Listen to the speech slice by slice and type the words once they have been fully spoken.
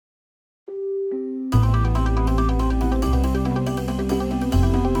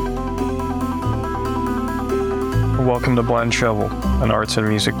Welcome to Blind Shovel, an arts and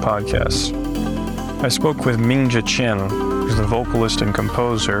music podcast. I spoke with Mingjia Chen, who's the vocalist and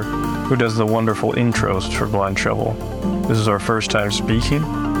composer who does the wonderful intros for Blind Shovel. This is our first time speaking,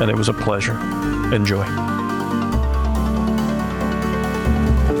 and it was a pleasure. Enjoy.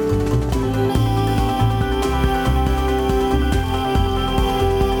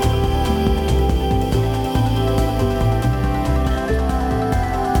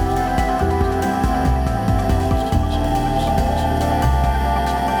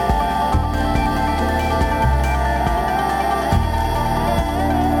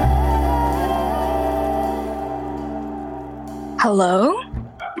 Hello?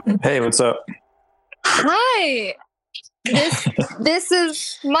 Hey, what's up? Hi. This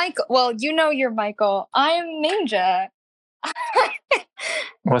is Michael. Well, you know you're Michael. I'm Mingjia.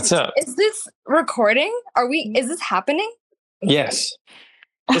 What's up? Is this recording? Is this happening? Yes.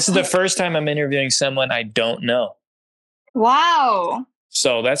 This is the first time I'm interviewing someone I don't know. Wow.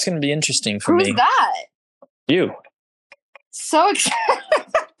 So that's going to be interesting for me. Who's that? You. So excited.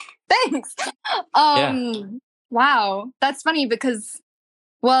 Thanks. Yeah. Wow. That's funny because,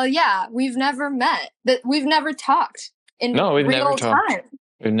 well, yeah, we've never met. We've never talked in No, we've real never talked. time.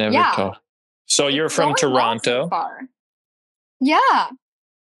 We've never talked. So you're from Going well Toronto. so far. Yeah.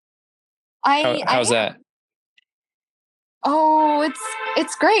 How's that? Oh,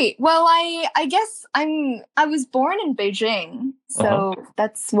 it's great. Well, I guess I was born in Beijing, so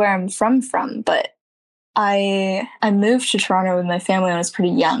that's where I'm from. But I moved to Toronto with my family when I was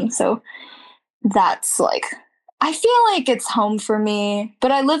pretty young, so that's like I feel like it's home for me.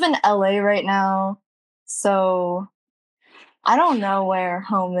 But I live in LA right now, so I don't know where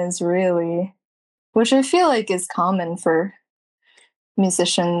home is really, which I feel like is common for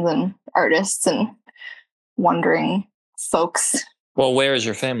musicians and artists and wandering folks. Well, where is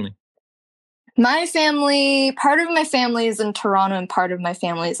your family? Part of my family is in Toronto and part of my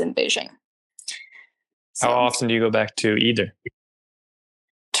family is in Beijing. So, How often do you go back to either?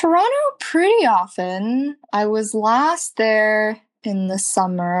 Toronto pretty often. I was last there in the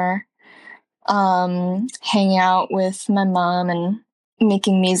summer, hanging out with my mom and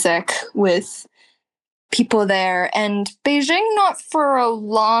making music with people there. And Beijing, not for a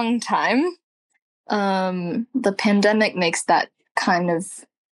long time. The pandemic makes that kind of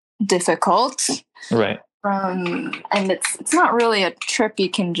difficult. Right. And it's not really a trip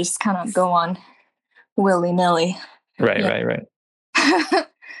you can just kind of go on willy-nilly. Right.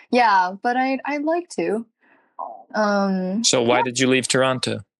 Yeah, but I'd like to. So why did you leave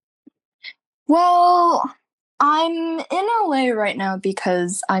Toronto? Well, I'm in LA right now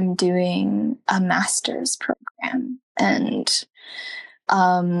because I'm doing a master's program. And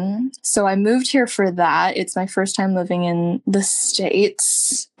so I moved here for that. It's my first time living in the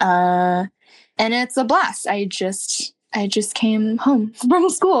States. And it's a blast. I just came home from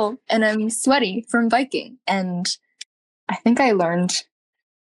school and I'm sweaty from biking. And I think I learned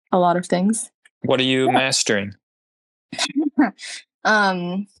a lot of things. What are you mastering?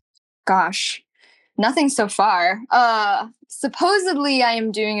 Gosh, nothing so far. Supposedly I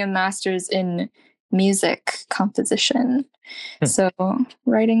am doing a master's in music composition. So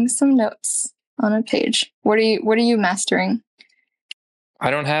writing some notes on a page. What are you mastering?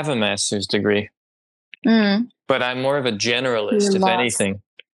 I don't have a master's degree. But I'm more of a generalist, if anything.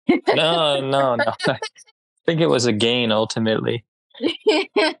 No. I think it was a gain ultimately.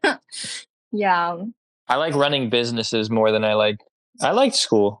 Yeah. I like running businesses more than I like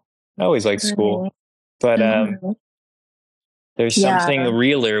school. I always liked school. But there's something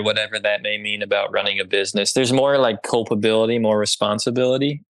realer, whatever that may mean, about running a business. There's more like culpability, more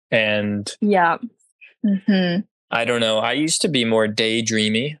responsibility. And yeah. I don't know. I used to be more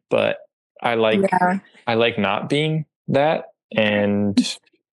daydreamy, but I like not being that. And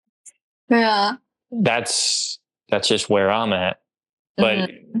that's just where I'm at.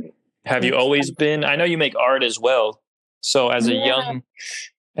 But have you always been? I know you make art as well. So as a youngling,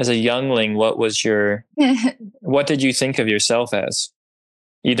 what did you think of yourself as?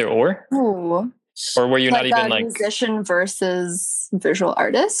 Either or? Ooh. Or were you like not even a like musician versus visual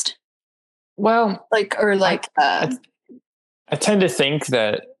artist? Well, I tend to think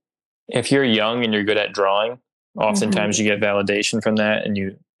that if you're young and you're good at drawing, oftentimes you get validation from that, and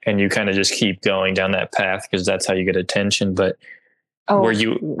you kind of just keep going down that path because that's how you get attention. But were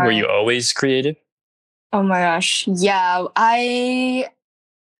you always creative? Oh my gosh. Yeah.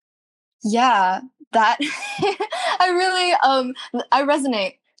 That I really I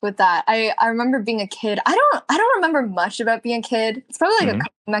resonate with that. I remember being a kid. I don't remember much about being a kid. It's probably like a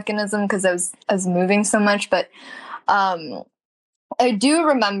coping mechanism because I was moving so much, but I do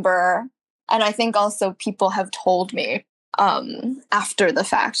remember And I think also people have told me after the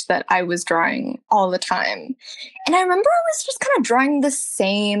fact that I was drawing all the time. And I remember I was just kind of drawing the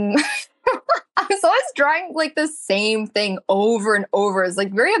same. I was always drawing like the same thing over and over. It's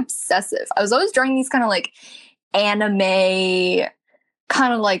like very obsessive. I was always drawing these kind of like anime,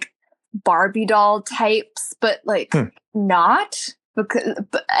 kind of like Barbie doll types, but like not. Because,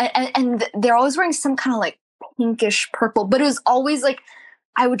 and they're always wearing some kind of like pinkish purple, but it was always like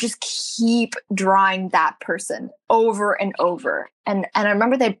I would just keep drawing that person over and over. And I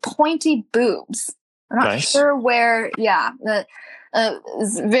remember they had pointy boobs. I'm not sure where, the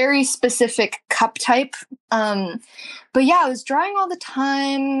very specific cup type. But yeah, I was drawing all the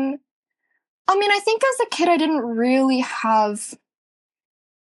time. I mean, I think as a kid, I didn't really have,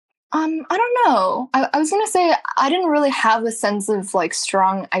 I don't know. I was going to say I didn't really have a sense of like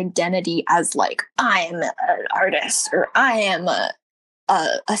strong identity as like, I am an artist or I am a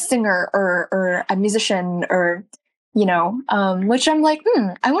singer or a musician or, you know, which I'm like,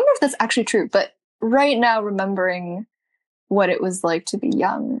 I wonder if that's actually true. But right now, remembering what it was like to be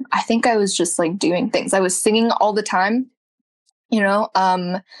young, I think I was just like doing things. I was singing all the time, you know.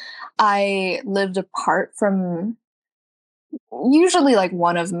 I lived apart from usually like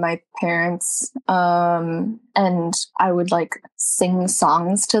one of my parents, and I would like sing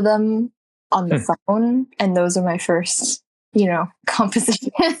songs to them on the phone, and those are my first, you know,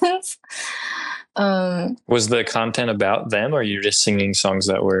 compositions. Was the content about them, or you're just singing songs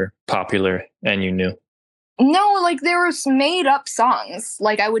that were popular and you knew? No, like they were made up songs.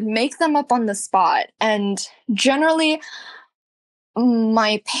 Like I would make them up on the spot, and generally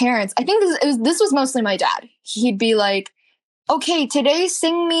my parents, I think this was mostly my dad. He'd be like, okay, today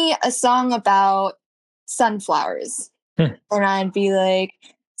sing me a song about sunflowers. And I'd be like,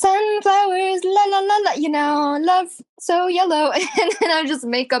 sunflowers, la la la la, you know, love so yellow. And then I'd just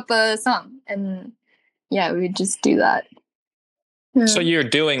make up a song. And yeah, we would just do that. So you're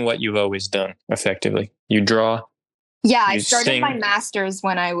doing what you've always done, effectively. You draw. Yeah, I started my master's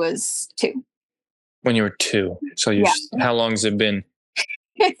when I was 2. When you were 2. So how long has it been?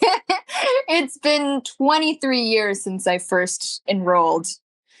 It's been 23 years since I first enrolled.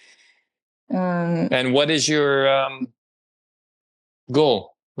 And what is your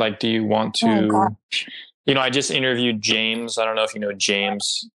goal? Like, do you want to, you know, I just interviewed James. I don't know if you know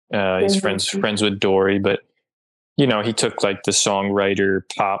James. He's friends with Dory, but you know, he took like the songwriter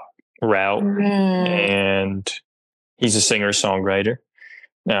pop route, and he's a singer-songwriter.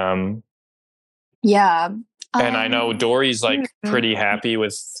 Yeah. And I know Dory's like pretty happy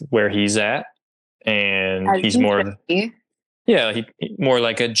with where he's at, and he's more, more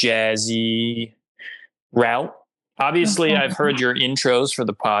like a jazzy route. Obviously, I've heard your intros for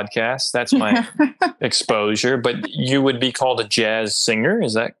the podcast. That's my exposure, but you would be called a jazz singer.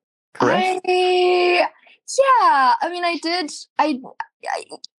 Is that correct? Yeah. I mean, I did. I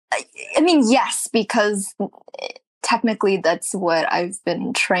mean, yes, because technically that's what I've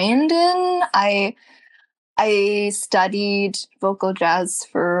been trained in. I studied vocal jazz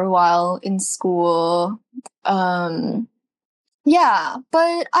for a while in school. Yeah,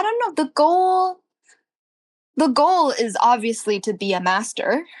 but I don't know. The goal is obviously to be a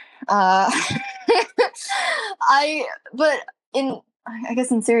master. I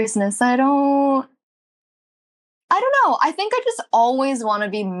guess in seriousness, I don't know. I think I just always want to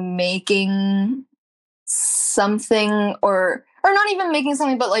be making something or not even making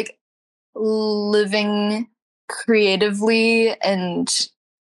something, but like living creatively and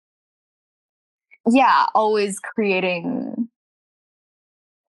always creating.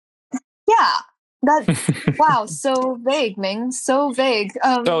 Yeah. That wow, so vague, Ming. So vague.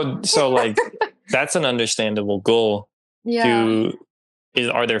 So like that's an understandable goal. Yeah.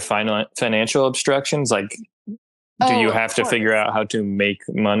 Are there financial obstructions? Like, do you have to figure out how to make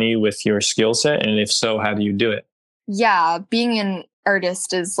money with your skill set? And if so, how do you do it? Yeah, being an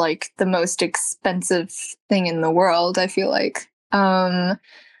artist is like the most expensive thing in the world, I feel like. But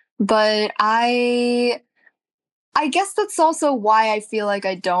I guess that's also why I feel like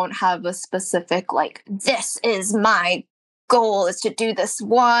I don't have a specific, like, this is my goal, is to do this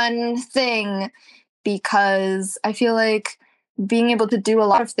one thing, because I feel like being able to do a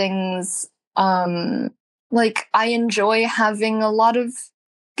lot of things, like, I enjoy having a lot of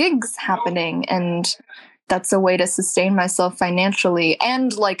gigs happening, and that's a way to sustain myself financially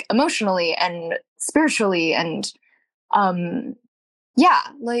and, like, emotionally and spiritually, and,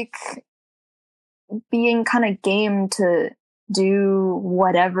 like, being kind of game to do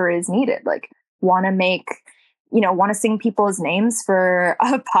whatever is needed. Like, want to make want to sing people's names for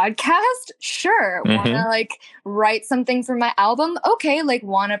a podcast? Sure. Want to like write something for my album? Okay. Like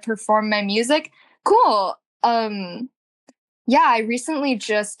want to perform my music? Cool. Yeah, I recently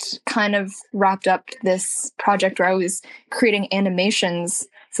just kind of wrapped up this project where I was creating animations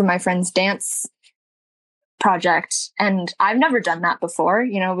for my friend's dance project. And I've never done that before,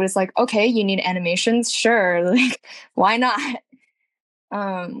 but it's like, okay, you need animations? Sure. Like, why not?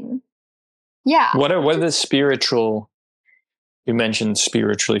 Yeah. What are the spiritual, you mentioned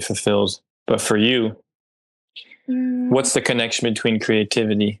spiritually fulfilled, but for you, what's the connection between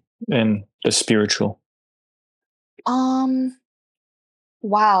creativity and the spiritual?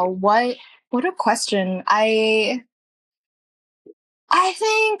 Wow, what a question. I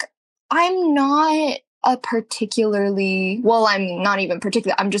think I'm not a particularly, well, I'm not even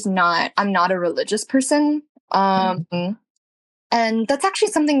particular. I'm not a religious person. And that's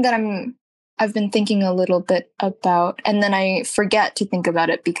actually something that I've been thinking a little bit about, and then I forget to think about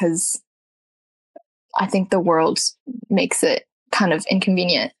it because I think the world makes it kind of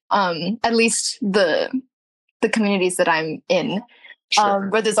inconvenient. At least the communities that I'm in. Sure.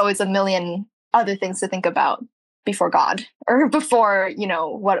 Where there's always a million other things to think about before God or before,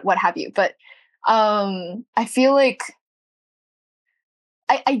 what have you. But I feel like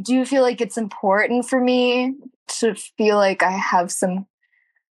I do feel like it's important for me to feel like I have some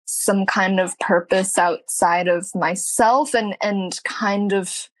kind of purpose outside of myself and kind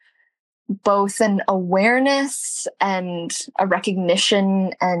of both an awareness and a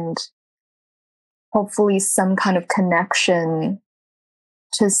recognition and hopefully some kind of connection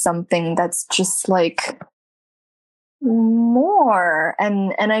to something that's just like more.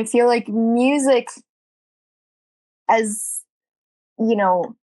 And I feel like music, as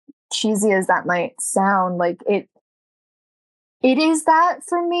cheesy as that might sound, like it is that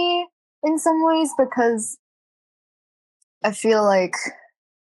for me in some ways, because I feel like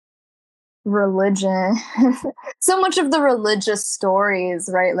religion, so much of the religious stories,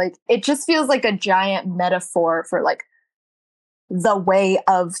 right? Like it just feels like a giant metaphor for like the way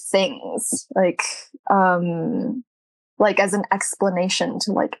of things, like as an explanation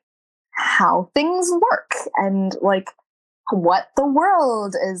to like how things work and like what the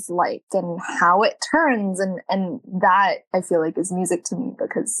world is like and how it turns, and that I feel like is music to me,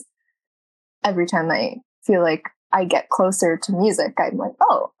 because every time I feel like I get closer to music, I'm like,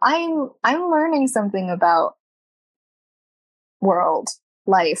 oh, I'm learning something about world,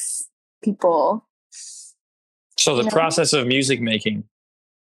 life, people. So the process of music making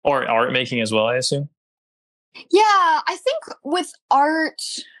or art making as well, I assume? Yeah, I think with art,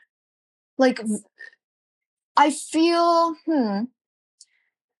 like I feel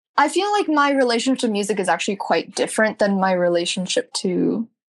like my relationship to music is actually quite different than my relationship to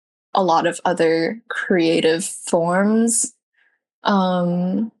a lot of other creative forms.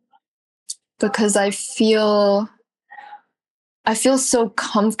 Because I feel so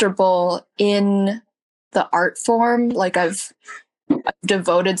comfortable in the art form. Like I've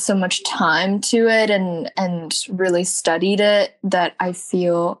devoted so much time to it and really studied it that I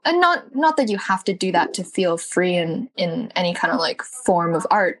feel, and not that you have to do that to feel free in any kind of like form of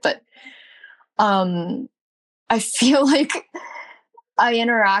art, but I feel like I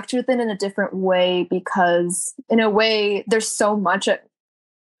interact with it in a different way, because in a way there's so much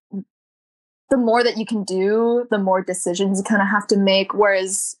the more that you can do, the more decisions you kind of have to make.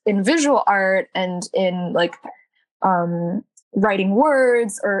 Whereas in visual art and in like writing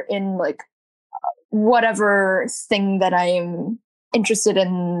words or in like whatever thing that I'm interested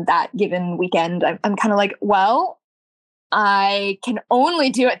in that given weekend, I'm kind of like, well, I can only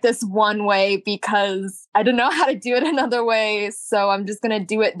do it this one way because I don't know how to do it another way. So I'm just going to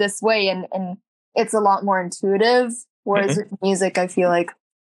do it this way. And it's a lot more intuitive. Whereas with music, I feel like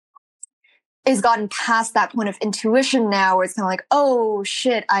it's gotten past that point of intuition now, where it's kind of like, oh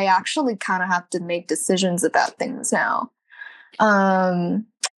shit, I actually kind of have to make decisions about things now.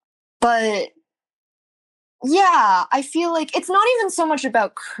 But yeah, I feel like it's not even so much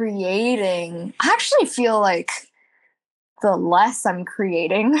about creating. I actually feel like the less I'm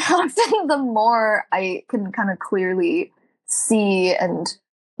creating, often the more I can kind of clearly see and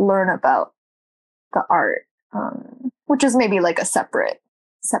learn about the art, which is maybe like a separate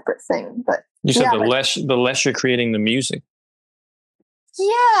thing. But you said the less you're creating the music.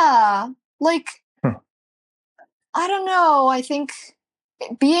 Yeah, like I don't know. I think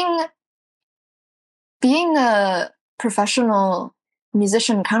being a professional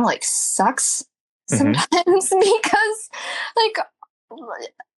musician kind of like sucks sometimes because like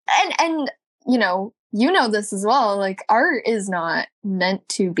and you know this as well, like art is not meant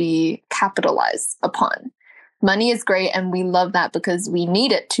to be capitalized upon. money is great and we love that because we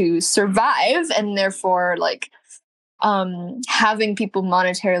need it to survive, and therefore like having people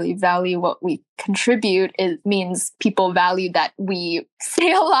monetarily value what we contribute, it means people value that we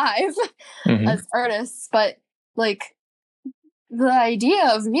stay alive as artists. But like the idea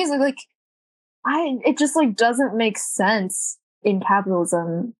of music, like it just like doesn't make sense in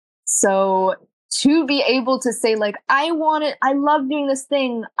capitalism. So to be able to say like, I love doing this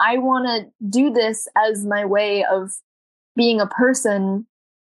thing, I want to do this as my way of being a person,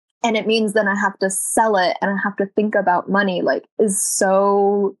 and it means then I have to sell it and I have to think about money, like, is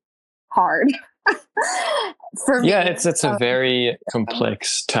so hard for me. Yeah, it's a very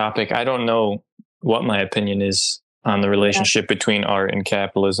complex topic. I don't know what my opinion is on the relationship between art and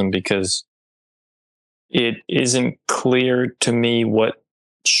capitalism, because it isn't clear to me what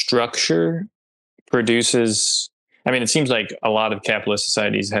structure produces. I mean, it seems like a lot of capitalist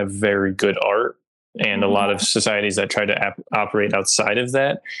societies have very good art, and a lot of societies that try to operate outside of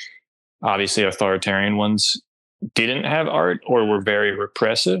that, obviously authoritarian ones, didn't have art or were very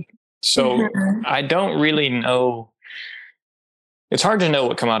repressive. So I don't really know. It's hard to know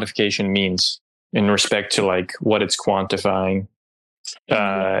what commodification means in respect to like what it's quantifying.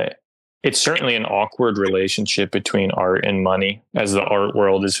 It's certainly an awkward relationship between art and money, as the art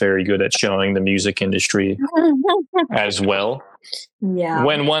world is very good at showing the music industry as well. Yeah.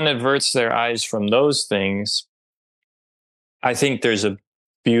 When one averts their eyes from those things, I think there's a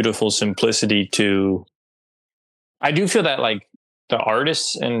beautiful simplicity to. I do feel that like the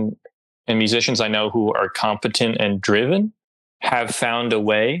artists and musicians I know who are competent and driven have found a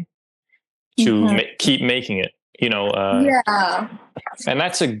way to keep making it, and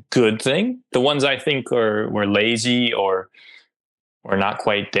that's a good thing. The ones I think were lazy or not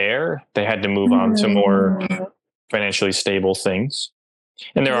quite there, they had to move on to more financially stable things.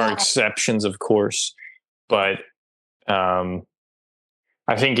 And there are exceptions, of course, but I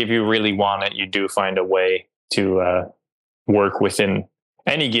think if you really want it, you do find a way to work within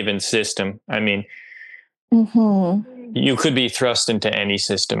any given system. I mean, you could be thrust into any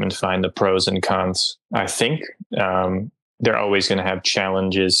system and find the pros and cons. I think they're always going to have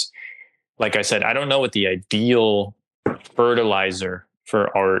challenges. Like I said, I don't know what the ideal fertilizer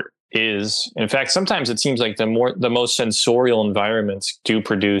for art is. In fact, sometimes it seems like the most sensorial environments do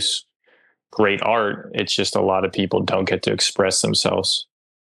produce great art. It's just a lot of people don't get to express themselves.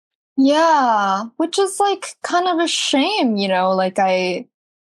 Yeah, which is like kind of a shame, like I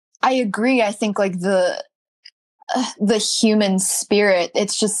agree. I think like the human spirit,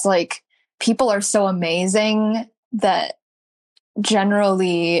 it's just like people are so amazing that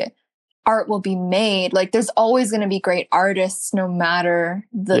generally art will be made. Like there's always going to be great artists no matter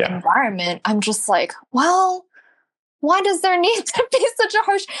the environment. I'm just like, well, why does there need to be such a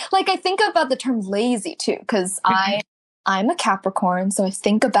harsh, like I think about the term lazy too, because I'm a Capricorn, so I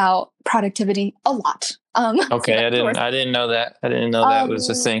think about productivity a lot. Okay, I didn't know that. I didn't know that was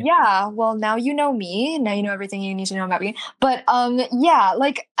a thing. Yeah, well, now you know me. Now you know everything you need to know about me. But yeah,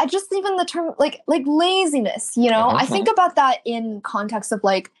 like I just even the term like laziness. I think about that in context of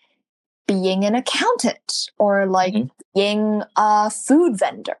like being an accountant or like being a food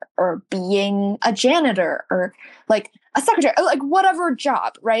vendor or being a janitor or like a secretary, or like whatever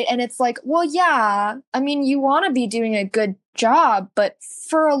job, right? And it's like, well, yeah, I mean, you want to be doing a good job, but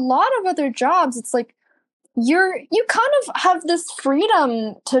for a lot of other jobs, it's like you kind of have this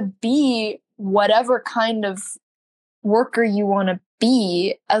freedom to be whatever kind of worker you want to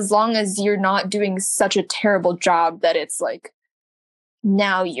be, as long as you're not doing such a terrible job that it's like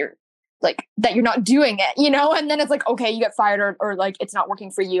now you're like that you're not doing it, and then it's like, okay, you get fired or like it's not working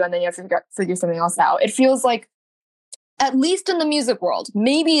for you and then you have to figure something else out. It feels like, at least in the music world,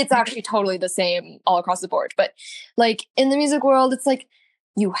 maybe it's actually totally the same all across the board, but like in the music world, it's like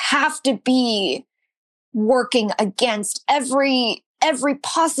you have to be working against every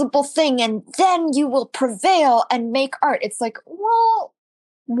possible thing and then you will prevail and make art. It's like, well,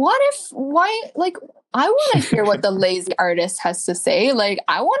 I want to hear what the lazy artist has to say. Like,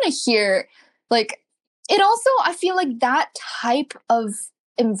 I want to hear, like, it also, I feel like that type of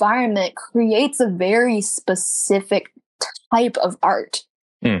environment creates a very specific type of art,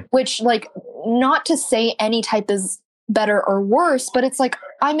 which, like, not to say any type is better or worse, but it's like,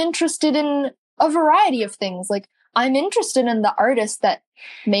 I'm interested in a variety of things. Like, I'm interested in the artist that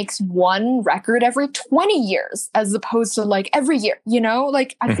makes one record every 20 years as opposed to like every year,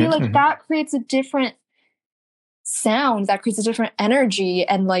 like I feel like that creates a different sound, that creates a different energy.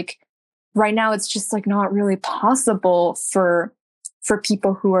 And like right now it's just like not really possible for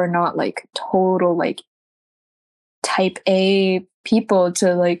people who are not like total like type A people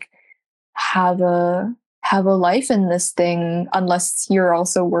to like have a have a life in this thing unless you're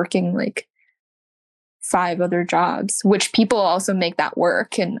also working like 5 other jobs, which people also make that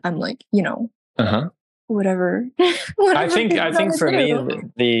work. And I'm like, whatever. I think for me,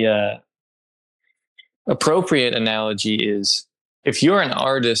 the appropriate analogy is, if you're an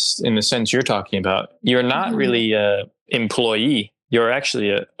artist in the sense you're talking about, you're not really a employee. You're actually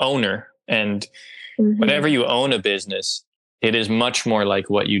a owner. And whenever you own a business, it is much more like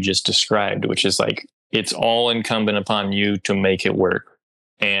what you just described, which is like, it's all incumbent upon you to make it work.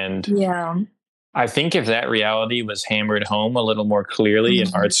 And I think if that reality was hammered home a little more clearly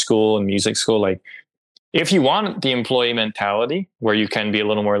in art school and music school, like, if you want the employee mentality where you can be a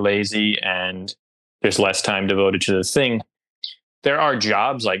little more lazy and there's less time devoted to the thing, there are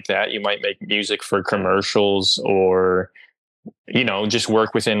jobs like that. You might make music for commercials, or, just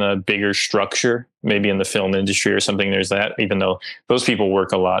work within a bigger structure, maybe in the film industry or something. There's that, even though those people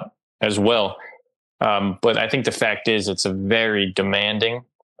work a lot as well. But I think the fact is, it's a very demanding.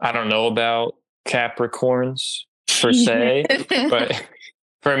 I don't know about Capricorns per se, but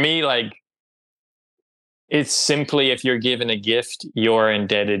for me, like, it's simply, if you're given a gift, you're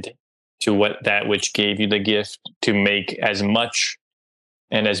indebted to that which gave you the gift to make as much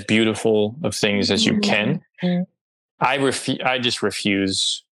and as beautiful of things as you can. I just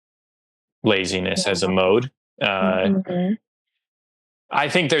refuse laziness as a mode. I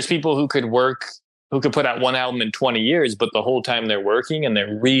think there's people who could put out one album in 20 years, but the whole time they're working and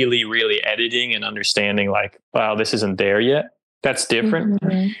they're really, really editing and understanding, like, wow, this isn't there yet. That's different.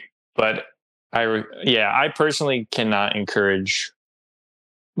 But I personally cannot encourage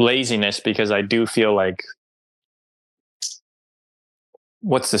laziness, because I do feel like,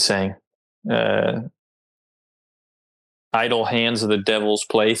 what's the saying? Idle hands are the devil's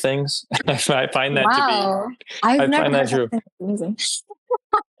playthings. I find that to be. I find that true.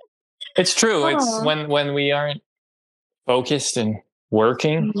 It's true. It's when we aren't focused and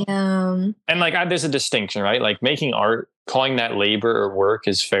working. And like, there's a distinction, right? Like, making art, calling that labor or work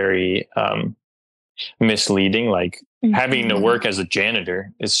is very misleading. Like, having to work as a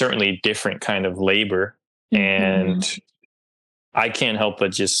janitor is certainly a different kind of labor. And I can't help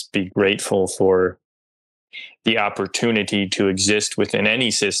but just be grateful for the opportunity to exist within any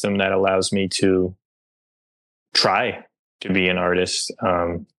system that allows me to try to be an artist.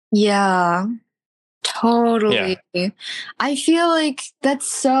 Totally. Yeah. I feel like that's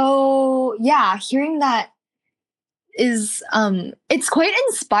so, hearing that is, it's quite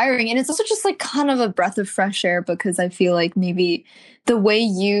inspiring. And it's also just like kind of a breath of fresh air, because I feel like maybe the way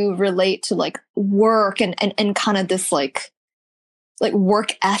you relate to like work and kind of this like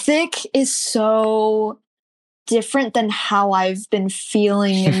work ethic is so different than how I've been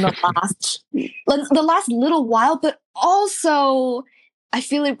feeling in the last little while. But also, I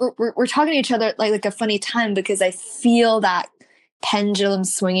feel like we're talking to each other like a funny time, because I feel that pendulum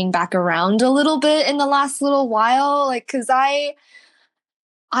swinging back around a little bit in the last little while. Like, because I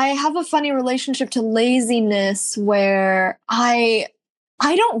have a funny relationship to laziness, where I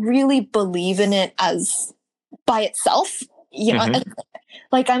don't really believe in it as by itself. And,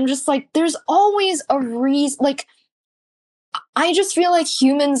 like, I'm just like, there's always a reason. Like, I just feel like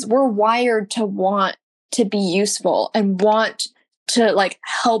humans were wired to want to be useful and want to like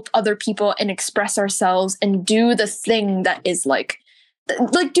help other people and express ourselves and do the thing that is like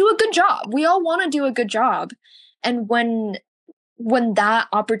do a good job. We all want to do a good job. And when that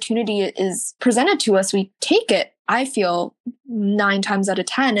opportunity is presented to us, we take it, I feel, 9 times out of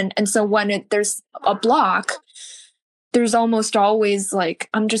 10. And so when there's a block, there's almost always like,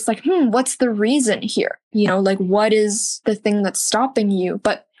 I'm just like, what's the reason here? Like, what is the thing that's stopping you?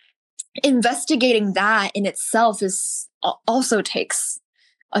 But investigating that in itself also takes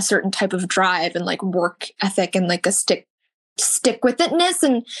a certain type of drive and like work ethic and like a stick with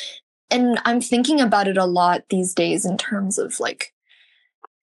itness. And I'm thinking about it a lot these days in terms of like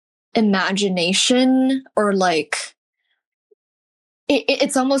imagination, or like,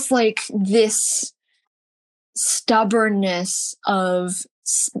 it's almost like this stubbornness of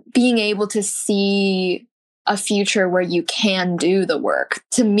being able to see a future where you can do the work,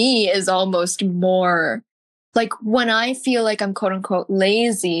 to me is almost more like, when I feel like I'm quote unquote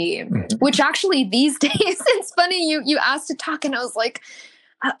lazy, which actually these days, it's funny, you asked to talk and I was like,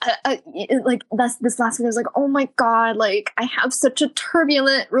 like this last week I was like, oh my God, like I have such a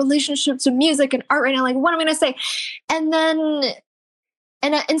turbulent relationship to music and art right now. Like, what am I going to say? And then,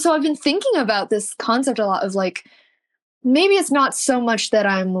 and so I've been thinking about this concept a lot of like, maybe it's not so much that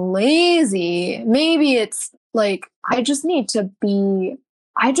I'm lazy. Maybe it's like, I just need to be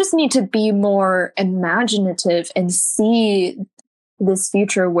more imaginative and see this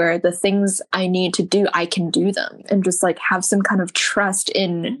future where the things I need to do, I can do them, and just like have some kind of trust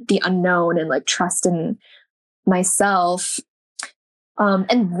in the unknown and like trust in myself.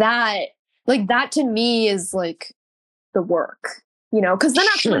 And that to me is like the work, because then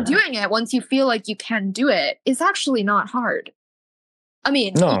actually doing it, once you feel like you can do it, is actually not hard. I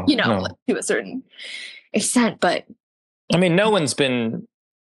mean, no. to a certain extent, but I mean, no one's been,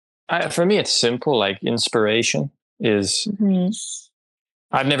 for me, it's simple. Like inspiration is,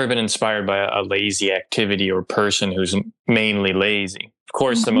 I've never been inspired by a lazy activity or person who's mainly lazy. Of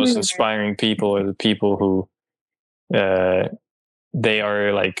course, the most inspiring people are the people who, they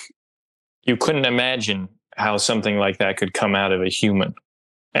are like, you couldn't imagine how something like that could come out of a human.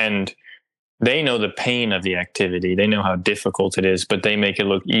 And they know the pain of the activity. They know how difficult it is, but they make it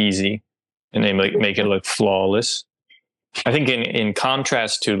look easy and they make it look flawless. I think in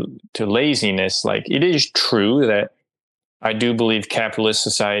contrast to laziness, like it is true that I do believe capitalist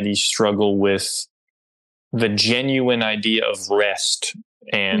societies struggle with the genuine idea of rest.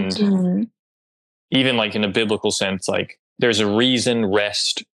 And even like in a biblical sense, like there's a reason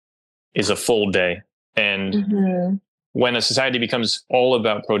rest is a full day. And when a society becomes all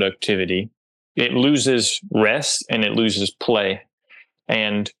about productivity, it loses rest and it loses play.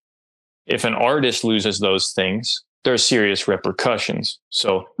 And if an artist loses those things, there are serious repercussions.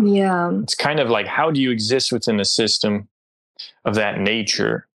 So it's kind of like, how do you exist within a system of that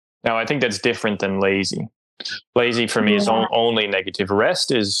nature? Now, I think that's different than lazy. Lazy for me is only negative.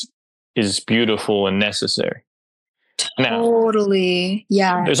 Rest is beautiful and necessary. Totally.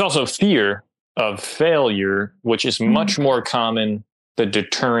 Now, there's also fear of failure, which is much more common, the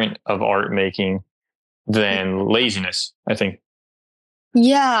deterrent of art making, than laziness, I think.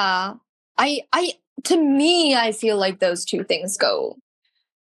 Yeah. To me, I feel like those two things go,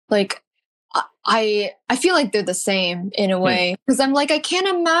 like, I feel like they're the same in a way, because I'm like, I can't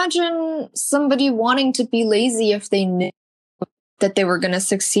imagine somebody wanting to be lazy if they knew that they were going to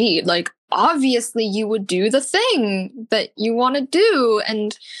succeed. Like, obviously you would do the thing that you want to do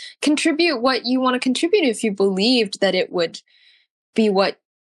and contribute what you want to contribute if you believed that it would be what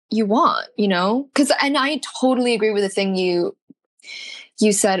you want, and I totally agree with the thing you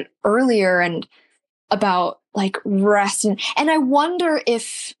said earlier and about like rest. And I wonder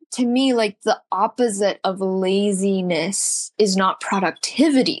if, to me, like the opposite of laziness is not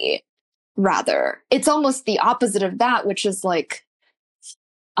productivity. Rather, it's almost the opposite of that, which is like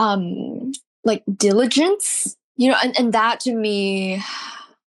diligence, and that to me,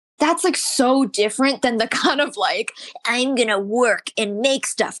 that's like so different than the kind of like, I'm going to work and make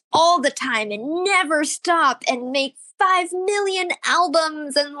stuff all the time and never stop and make 5 million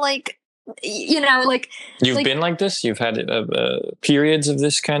albums and like, like you've been like this. You've had periods of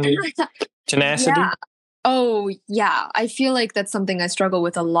this kind of tenacity. Yeah. Oh yeah, I feel like that's something I struggle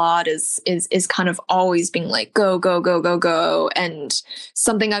with a lot. Is kind of always being like go go go go go, and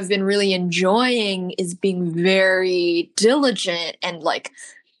something I've been really enjoying is being very diligent and like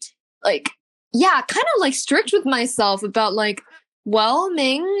kind of like strict with myself about like, well,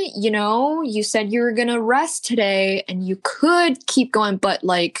 Ming, you said you were gonna rest today, and you could keep going, but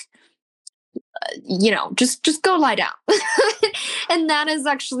like, just go lie down. And that has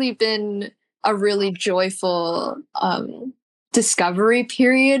actually been a really joyful discovery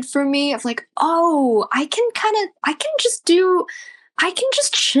period for me of like, oh, I can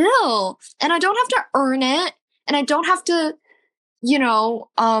just chill, and I don't have to earn it, and I don't have to,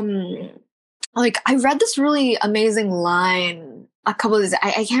 like I read this really amazing line a couple of days,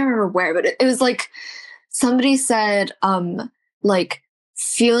 I can't remember where, but it was like somebody said, like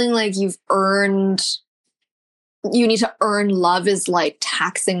feeling like you need to earn love is like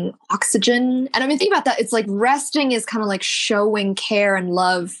taxing oxygen. And I mean, think about that. It's like resting is kind of like showing care and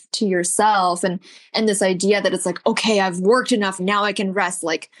love to yourself. And this idea that it's like, okay, I've worked enough. Now I can rest.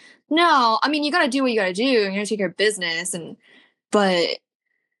 Like, no, I mean, you got to do what you got to do. You got to take care of business. But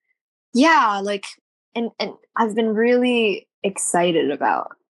yeah, like, and I've been really excited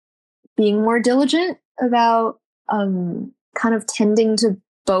about being more diligent about, kind of tending to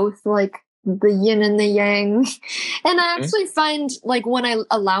both like the yin and the yang. And I actually find like when I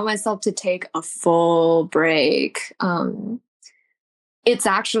allow myself to take a full break, it's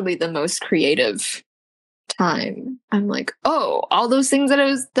actually the most creative time. I'm like, oh, all those things that I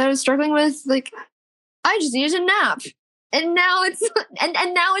was struggling with, like I just needed a nap. And now it's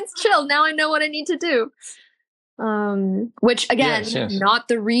and now it's chill. Now I know what I need to do. Which again, yes. Not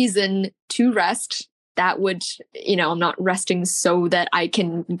the reason to rest. That would, I'm not resting so that I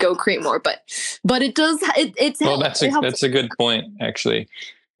can go create more, but it does. It's well, that's a good point, actually.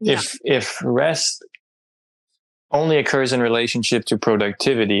 Yeah. If rest, only occurs in relationship to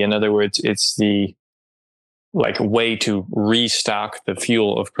productivity. In other words, it's the like way to restock the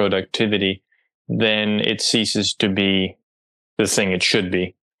fuel of productivity, then it ceases to be the thing it should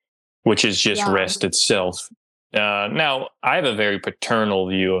be, which is just rest itself. Now, I have a very paternal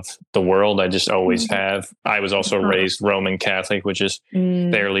view of the world. I just always have. I was also raised Roman Catholic, which is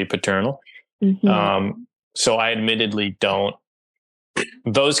fairly paternal. So I admittedly don't.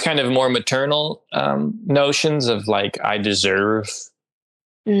 Those kind of more maternal notions of like I deserve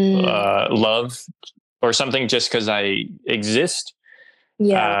love or something just because I exist.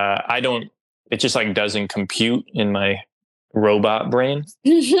 I don't. It just like doesn't compute in my robot brain.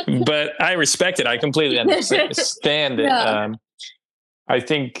 But I respect it. I completely understand it. I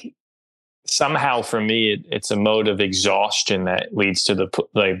think somehow for me, it's a mode of exhaustion that leads to the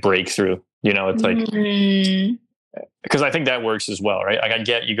like breakthrough. You know, it's like. Because I think that works as well, right? Like I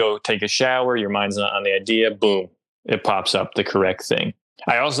get you go take a shower, your mind's not on the idea, boom, it pops up the correct thing.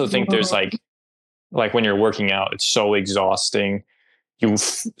 I also think there's like when you're working out, it's so exhausting. You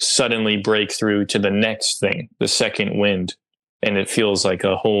suddenly break through to the next thing, the second wind, and it feels like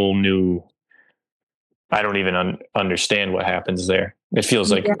a whole new. I don't even understand what happens there. It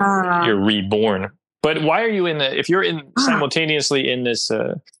feels like you're reborn. But why are you if you're simultaneously in this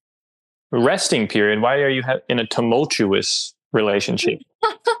resting period, why are you in a tumultuous relationship?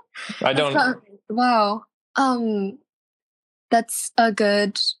 I don't. Wow. That's a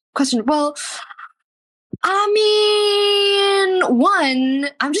good question. Well, I mean,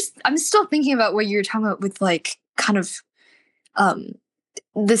 I'm still thinking about what you're talking about with like kind of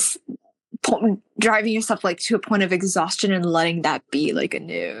this driving yourself like to a point of exhaustion and letting that be like a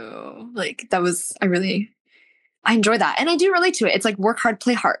new, like that was, I enjoy that. And I do relate to it. It's like work hard,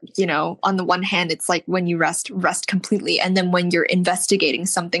 play hard. You know, on the one hand, it's like when you rest completely. And then when you're investigating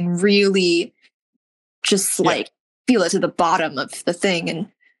something, really just like feel it to the bottom of the thing.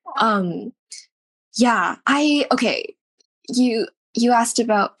 And you asked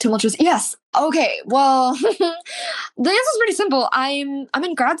about tumultuous. Yes. Okay. Well, the answer is pretty simple. I'm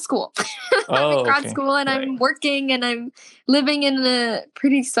in grad school. I'm in grad school and I'm working and I'm living in a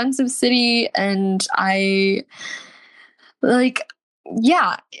pretty expensive city and life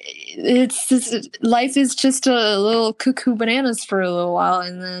is just a little cuckoo bananas for a little while.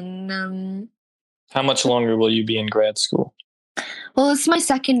 And then, how much longer will you be in grad school? Well, it's my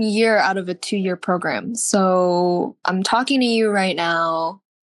second year out of a 2-year program. So I'm talking to you right now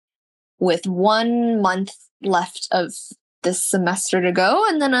with 1 month left of this semester to go.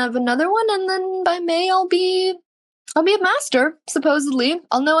 And then I have another one. And then by May, I'll be a master, supposedly.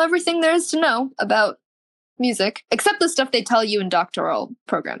 I'll know everything there is to know about music, except the stuff they tell you in doctoral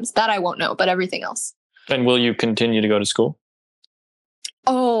programs. That I won't know, but everything else. And will you continue to go to school?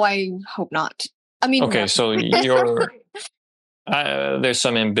 Oh, I hope not. I mean, okay, so you're... there's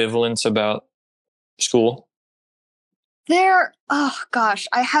some ambivalence about school. Oh gosh,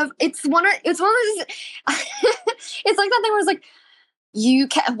 it's one of those. It's like that thing where it's like, you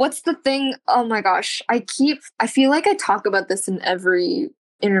can. What's the thing? Oh my gosh, I feel like I talk about this in every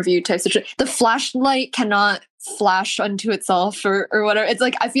interview type situation. The flashlight cannot flash unto itself or whatever. It's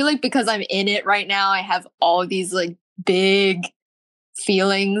like I feel like because I'm in it right now, I have all these like big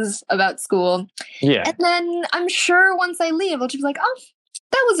feelings about school. Yeah. And then I'm sure once I leave, I'll just be like, oh,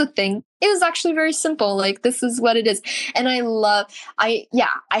 that was a thing. It was actually very simple. Like, this is what it is. And I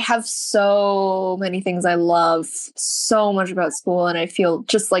have so many things I love so much about school. And I feel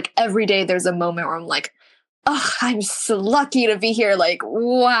just like every day there's a moment where I'm like, oh, I'm so lucky to be here. Like,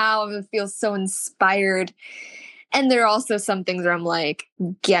 wow, I feel so inspired. And there are also some things where I'm like,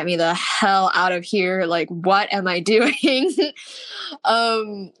 get me the hell out of here. Like, what am I doing?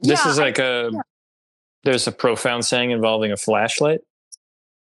 This is like there's a profound saying involving a flashlight.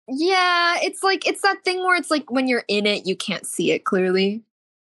 Yeah, it's that thing where it's like when you're in it, you can't see it clearly,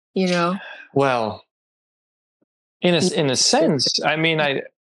 you know? Well, in a sense, I mean, I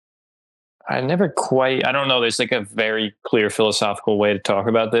never quite, I don't know. There's like a very clear philosophical way to talk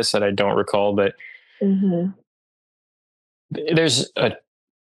about this that I don't recall, but there's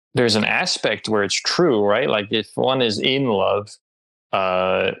an aspect where it's true, right? Like if one is in love,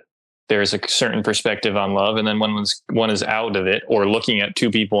 there's a certain perspective on love, and then when one is out of it or looking at two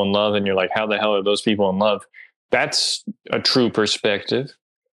people in love and you're like, how the hell are those people in love? That's a true perspective.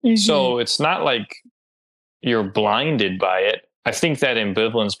 So it's not like you're blinded by it. I think that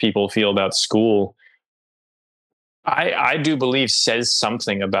ambivalence people feel about school, I do believe says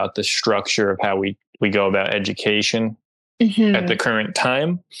something about the structure of how we go about education at the current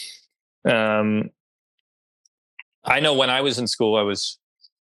time. I know when I was in school, I was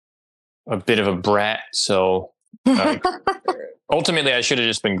a bit of a brat. So Like, ultimately, I should have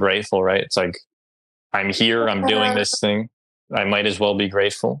just been grateful, right? It's like, I'm here, I'm doing this thing. I might as well be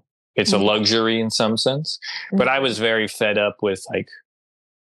grateful. It's a luxury in some sense. But I was very fed up with, like,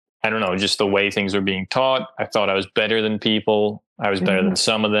 I don't know, just the way things were being taught. I thought I was better than people. I was better than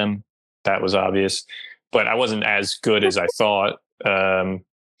some of them. That was obvious. But I wasn't as good as I thought. And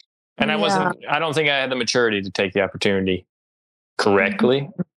I don't think I had the maturity to take the opportunity correctly.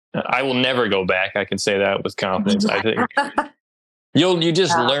 I will never go back. I can say that with confidence. I think you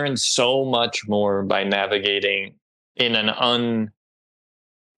just learn so much more by navigating in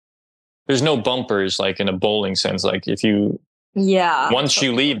there's no bumpers like in a bowling sense. Like if you, once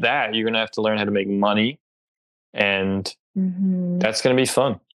you leave that, you're going to have to learn how to make money, and that's going to be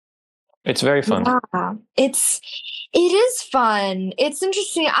fun. It's very fun. Yeah, it is fun. It's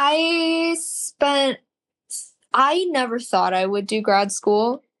interesting. I never thought I would do grad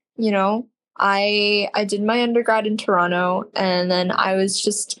school. You know, I did my undergrad in Toronto, and then I was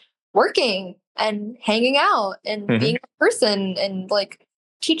just working and hanging out and being a person and like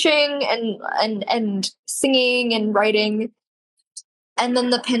teaching and singing and writing. And then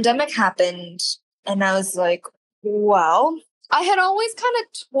the pandemic happened, and I was like, well, I had always kind of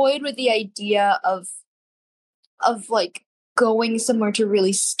toyed with the idea of like going somewhere to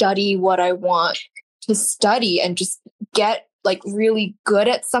really study what I want to study and just get like really good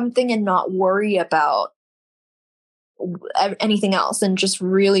at something and not worry about anything else and just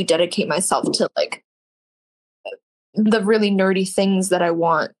really dedicate myself to like the really nerdy things that I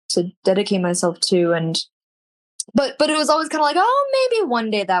want to dedicate myself to. And but it was always kind of like, oh, maybe one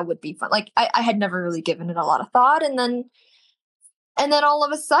day that would be fun. Like I had never really given it a lot of thought, and then all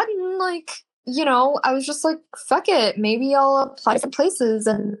of a sudden, like, you know, I was just like, fuck it, maybe I'll apply for places.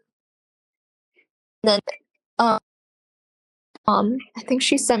 And then I think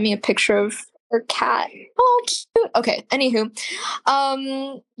she sent me a picture of her cat. Oh, cute. Okay, anywho.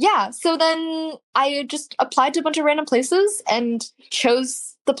 So then I just applied to a bunch of random places and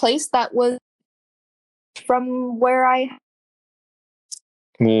chose the place that was from where I...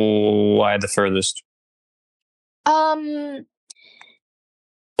 Why the furthest? I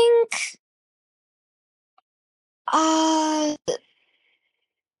think... I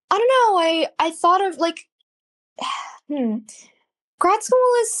don't know. I thought of like... Grad school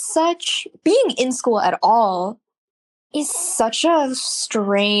is being in school at all is such a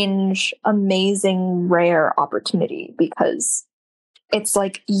strange, amazing, rare opportunity, because it's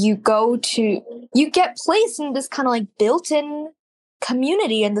like you get placed in this kind of like built-in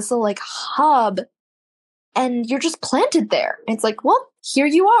community and this little like hub, and you're just planted there. And it's like, well, here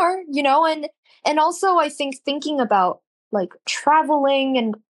you are, you know, and also I think thinking about like traveling,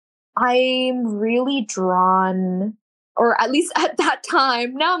 and I'm really drawn, or at least at that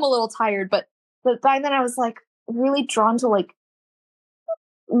time, now I'm a little tired, but back then I was like really drawn to like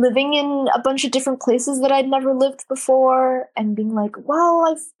living in a bunch of different places that I'd never lived before, and being like,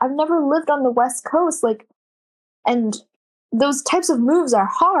 well, I've never lived on the West Coast, like, and those types of moves are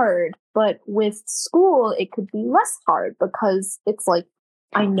hard, but with school it could be less hard, because it's like,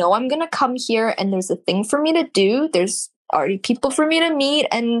 I know I'm gonna come here and there's a thing for me to do, there's already people for me to meet,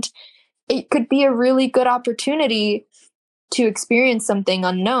 and it could be a really good opportunity to experience something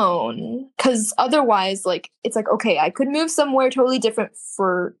unknown. Because otherwise, like, it's like, okay, I could move somewhere totally different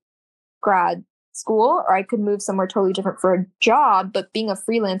for grad school, or I could move somewhere totally different for a job, but being a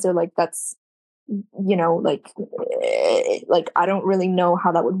freelancer, like, that's, you know, like I don't really know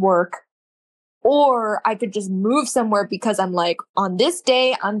how that would work. Or I could just move somewhere because I'm like, on this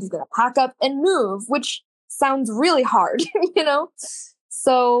day, I'm just gonna pack up and move, which sounds really hard, you know?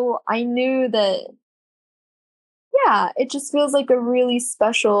 So I knew that, yeah, it just feels like a really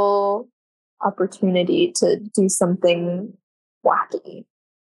special opportunity to do something wacky.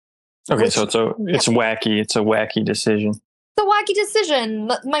 Okay, so it's wacky. It's a wacky decision. It's a wacky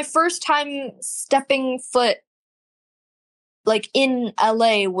decision. My first time stepping foot like in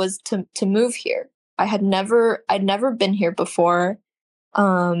LA was to move here. I'd never been here before.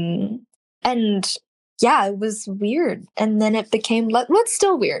 And yeah, it was weird. And then it became, well, it's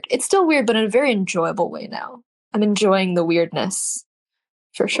still weird. It's still weird, but in a very enjoyable way now. I'm enjoying the weirdness,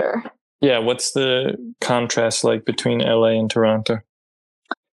 for sure. Yeah, what's the contrast like between LA and Toronto?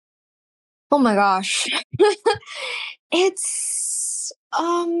 Oh my gosh. It's,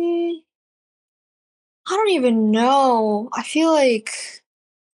 I don't even know. I feel like,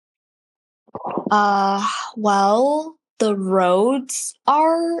 well, the roads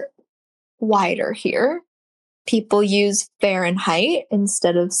are wider here. People use Fahrenheit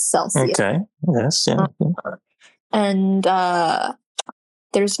instead of Celsius. Okay. Yes. Yeah. And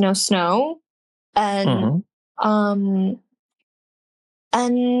there's no snow. And And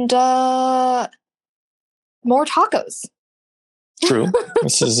more tacos. True.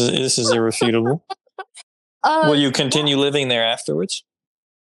 This is irrefutable. Will you continue living there afterwards?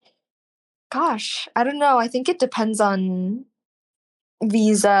 Gosh, I don't know. I think it depends on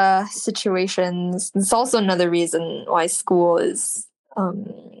visa situations. It's also another reason why school is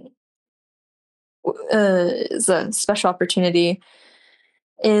a special opportunity,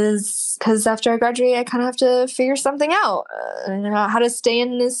 is because after I graduate, I kind of have to figure something out, how to stay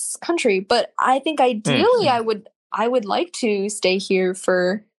in this country. But I think ideally, I would like to stay here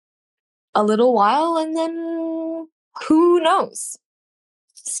for a little while, and then who knows?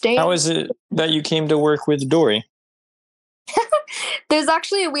 How is it that you came to work with Dory? There's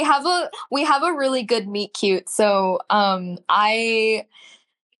actually we have a really good meet cute. So I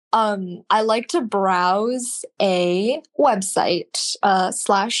like to browse a website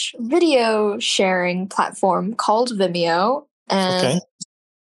 / video sharing platform called Vimeo,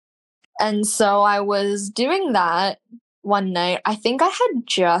 and so I was doing that one night. I think I had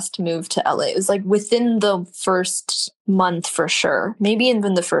just moved to LA. It was like within the first month for sure, maybe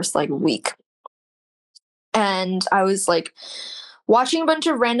even the first like week. And I was like watching a bunch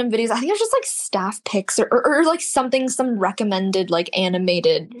of random videos. I think it was just like staff pics or like some recommended like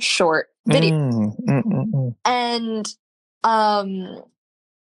animated short video. And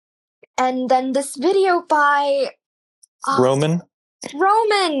then this video by Roman,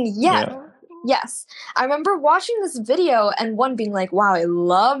 Yes. I remember watching this video and one being like, wow, I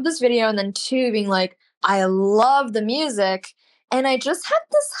love this video. And then two being like, I love the music. And I just had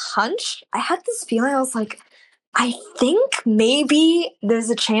this hunch. I had this feeling. I was like, I think maybe there's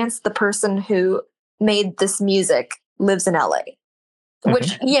a chance the person who made this music lives in LA.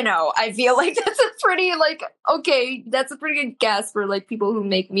 Which, I feel like that's a pretty that's a pretty good guess for like people who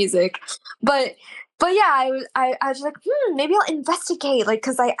make music. But yeah, I was like, maybe I'll investigate, like,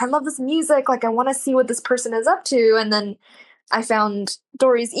 because I love this music, like, I want to see what this person is up to. And then I found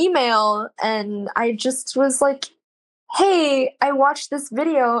Dory's email, and I just was like, hey, I watched this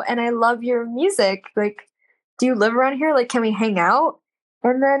video, and I love your music. Like, do you live around here? Like, can we hang out?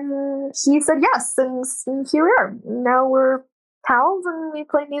 And then he said yes, and here we are. Now we're pals, and we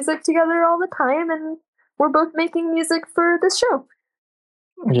play music together all the time, and we're both making music for this show.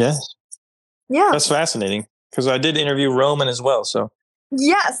 Yes. Yeah. That's fascinating, because I did interview Roman as well, so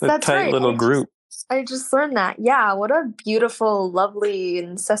yes, that's tight right. Little group. I just learned that. Yeah, what a beautiful, lovely,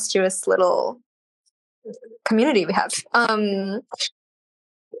 incestuous little community we have.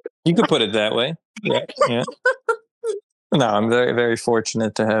 You could put it that way. Yeah. No, I'm very, very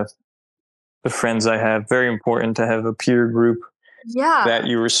fortunate to have the friends I have. Very important to have a peer group that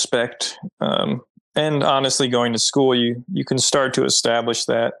you respect. And honestly, going to school, you can start to establish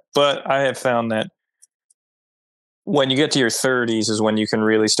that. But I have found that when you get to your 30s is when you can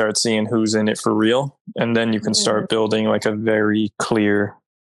really start seeing who's in it for real. And then you can start building like a very clear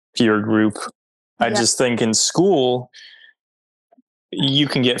peer group. I just think in school, you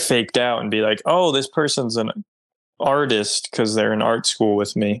can get faked out and be like, oh, this person's an artist because they're in art school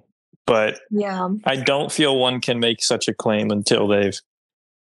with me. But I don't feel one can make such a claim until they've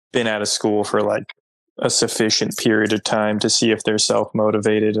been out of school for like a sufficient period of time to see if they're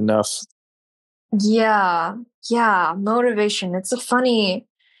self-motivated enough. Yeah, motivation. It's a funny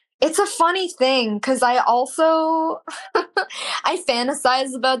thing, because I also I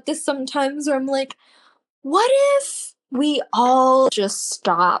fantasize about this sometimes, where I'm like, what if we all just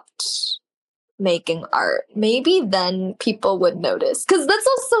stopped making art? Maybe then people would notice, because that's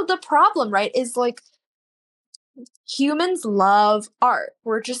also the problem, right? Is like, humans love art.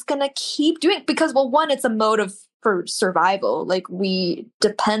 We're just gonna keep doing it because, well, one, it's a mode for survival. Like, we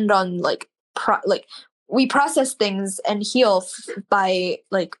depend on we process things and heal by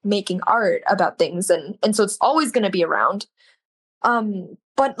like making art about things, and so it's always gonna be around.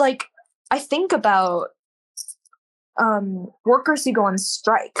 But like, I think about workers who go on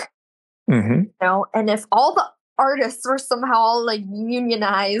strike, and if all the artists were somehow like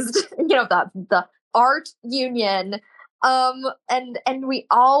unionized, the art union, and we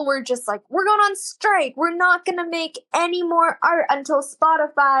all were just like, we're going on strike, we're not gonna make any more art until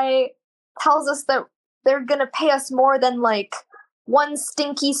Spotify tells us that they're gonna pay us more than like one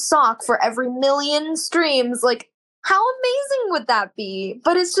stinky sock for every 1,000,000 streams. Like, how amazing would that be?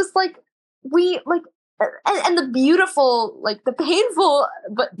 But it's just like, we like, and the beautiful, like, the painful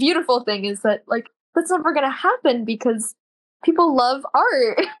but beautiful thing is that like, that's never gonna happen because people love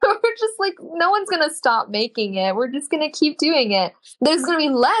art. We're just like, no one's gonna stop making it. We're just gonna keep doing it. There's gonna be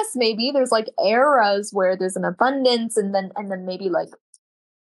less, maybe. There's like eras where there's an abundance, and then maybe like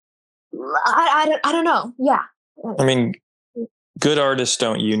I don't know. Yeah. I mean, good artists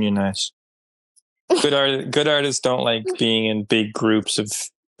don't unionize. Good artists don't like being in big groups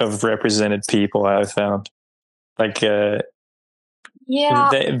of represented people. I've found, like, they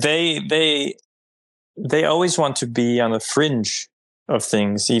always want to be on the fringe of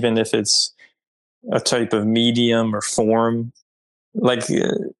things, even if it's a type of medium or form. Like,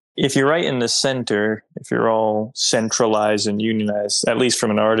 if you're right in the center, if you're all centralized and unionized, at least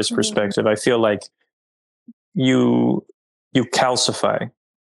from an artist perspective, I feel like you calcify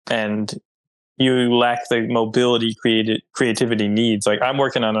and you lack the mobility creativity needs. Like, I'm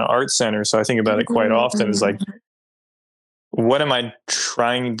working on an art center, so I think about it quite often. Is like, what am I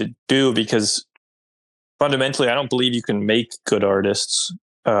trying to do? Because fundamentally, I don't believe you can make good artists.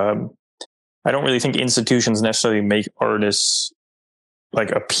 I don't really think institutions necessarily make artists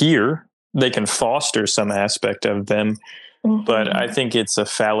like appear. They can foster some aspect of them, but I think it's a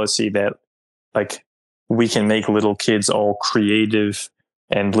fallacy that, like, we can make little kids all creative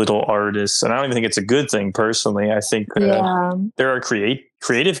and little artists. And I don't even think it's a good thing personally. I think there are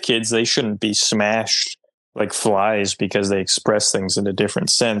creative kids. They shouldn't be smashed like flies because they express things in a different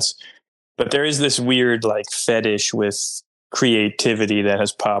sense. But there is this weird like fetish with creativity that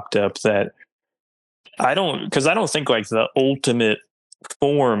has popped up that I don't think like the ultimate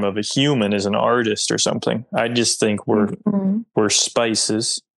form of a human is an artist or something. I just think we're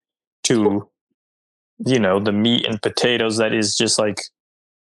spices to, the meat and potatoes that is just like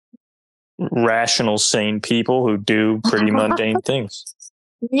rational, sane people who do pretty mundane things.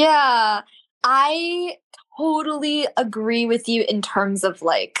 Yeah, I totally agree with you in terms of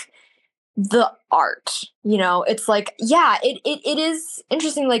like the art. It's like, yeah, it is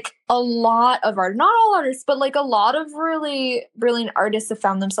interesting. Like, a lot of art, not all artists, but like a lot of really brilliant artists have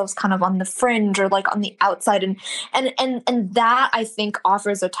found themselves kind of on the fringe or like on the outside, and that I think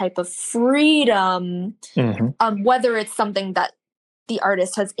offers a type of freedom, whether it's something that the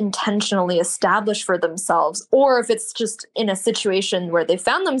artist has intentionally established for themselves, or if it's just in a situation where they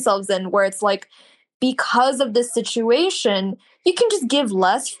found themselves in, where it's like, because of this situation, you can just give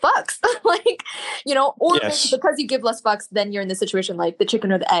less fucks. Like, or maybe because you give less fucks, then you're in the situation like the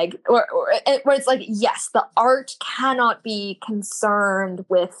chicken or the egg, or where it's like, yes, the art cannot be concerned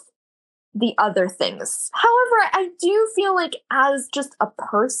with the other things. However, I do feel like as just a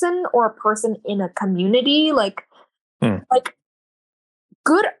person or a person in a community, like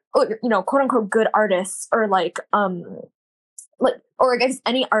good, quote unquote good artists, or like, or I guess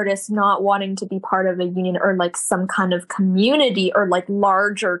any artist not wanting to be part of a union or like some kind of community or like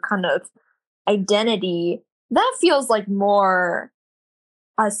larger kind of identity, that feels like more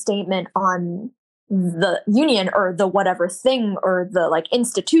a statement on the union or the whatever thing or the like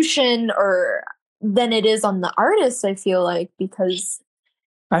institution, or than it is on the artist, I feel like, because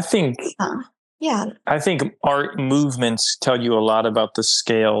I think art movements tell you a lot about the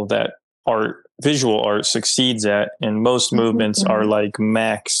scale that visual art succeeds at, and most movements are like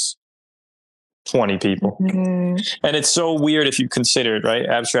max 20 people. And it's so weird if you consider it, right?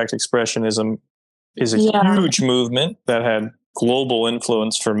 Abstract expressionism is a huge movement that had global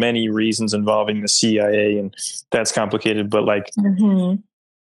influence for many reasons involving the CIA, and that's complicated, but like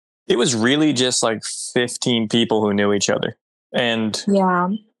it was really just like 15 people who knew each other. And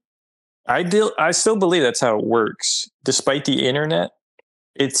I still believe that's how it works. Despite the internet,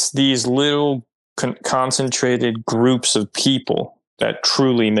 it's these little concentrated groups of people that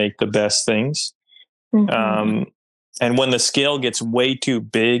truly make the best things. And when the scale gets way too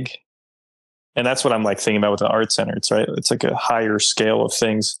big, and that's what I'm like thinking about with the art center, it's like a higher scale of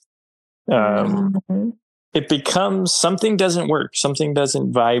things. It becomes, something doesn't work, something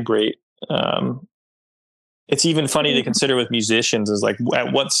doesn't vibrate. It's even funny to consider with musicians is like,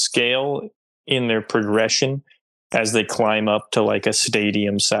 at what scale in their progression as they climb up to like a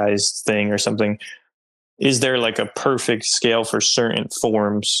stadium sized thing or something, is there like a perfect scale for certain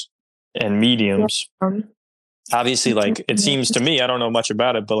forms and mediums? Obviously, like, it seems to me, I don't know much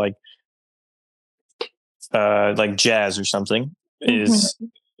about it, but like jazz or something is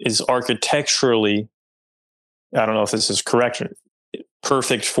architecturally, I don't know if this is correct,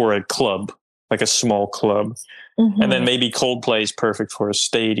 perfect for a club, like a small club. And then maybe Coldplay is perfect for a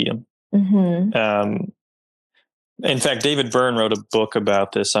stadium. In fact, David Byrne wrote a book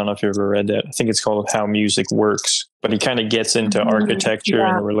about this. I don't know if you've ever read that. I think it's called How Music Works, but he kind of gets into architecture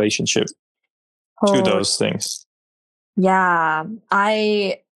and the relationship to those things. It's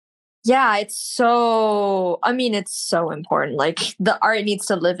so, it's so important. Like, the art needs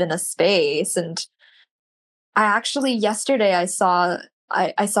to live in a space. And I actually, yesterday I saw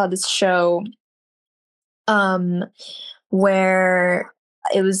this show where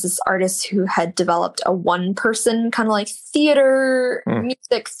it was this artist who had developed a one-person kind of like theater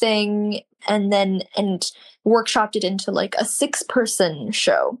music thing, and workshopped it into like a 6-person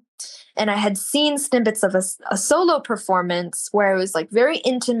show. And I had seen snippets of a solo performance where it was like very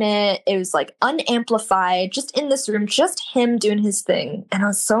intimate. It was like unamplified, just in this room, just him doing his thing. And I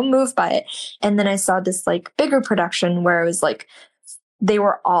was so moved by it. And then I saw this like bigger production where it was like, they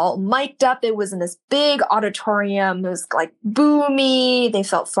were all mic'd up. It was in this big auditorium. It was like boomy. They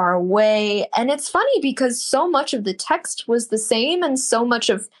felt far away. And it's funny because so much of the text was the same, and so much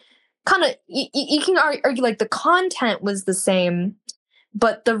of kind of, you can argue like the content was the same,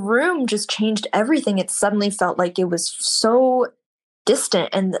 but the room just changed everything. It suddenly felt like it was so distant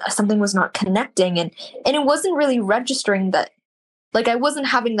and something was not connecting. And it wasn't really registering that, like, I wasn't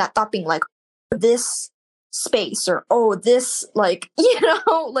having that thought being like, this space or, oh, this, like,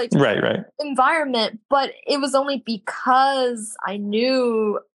 like right environment. But it was only because I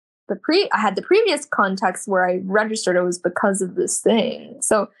knew I had the previous context where I registered it was because of this thing.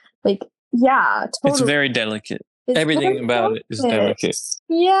 So, like, yeah, totally. It's very delicate. Everything about it is delicate.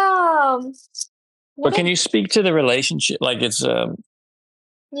 Yeah. But can you speak to the relationship? Like, it's, like,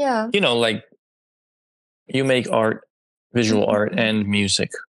 you make art, visual art, and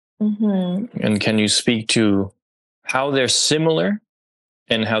music. Mm-hmm. And can you speak to how they're similar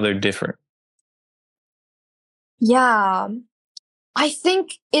and how they're different? Yeah. I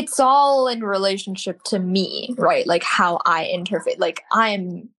think it's all in relationship to me, right? Like how I interface. Like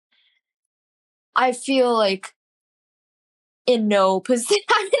I feel like in no position.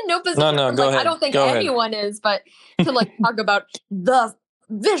 I'm in no position. No, go ahead. I don't think anyone is, but to like talk about the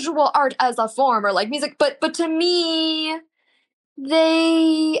visual art as a form or like music. But to me,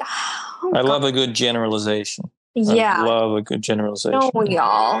 I love a good generalization. Yeah. I love a good generalization. Oh,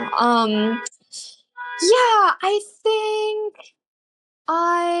 y'all. Yeah, I think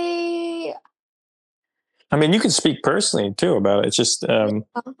I mean, you can speak personally too about it. It's just I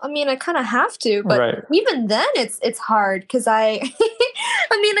mean, I kind of have to, but even then it's hard because I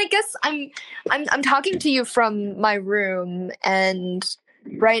mean, I guess I'm talking to you from my room, and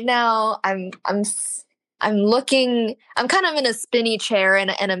right now I'm looking, I'm kind of in a spinny chair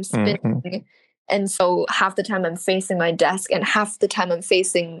and I'm spinning. Mm-hmm. And so half the time I'm facing my desk and half the time I'm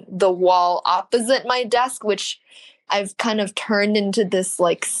facing the wall opposite my desk, which I've kind of turned into this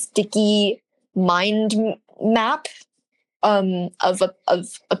like sticky mind map of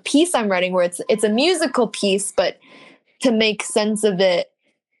a piece I'm writing where it's a musical piece, but to make sense of it,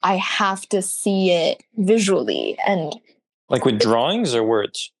 I have to see it visually. And like with drawings or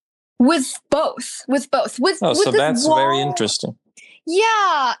words? With both. So that's wall, very interesting.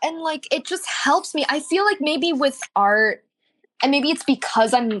 Yeah, and like it just helps me. I feel like maybe with art, and maybe it's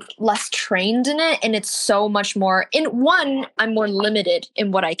because I'm less trained in it, and it's so much more. I'm more limited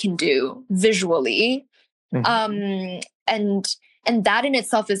in what I can do visually, and that in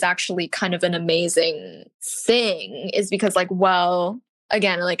itself is actually kind of an amazing thing. Is because like, well,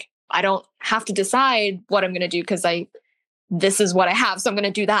 again, like I don't have to decide what I'm going to do because this is what I have, so I'm going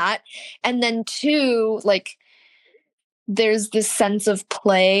to do that. And then two, like, there's this sense of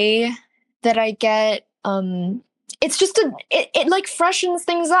play that I get. It's just it like freshens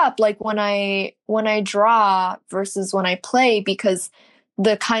things up, like when I draw versus when I play, because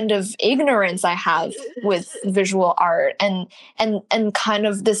the kind of ignorance I have with visual art and kind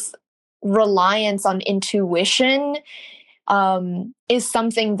of this reliance on intuition is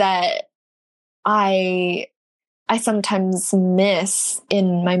something that I sometimes miss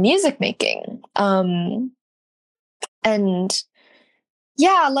in my music making. And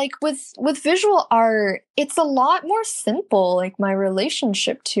yeah, like with visual art, it's a lot more simple, like my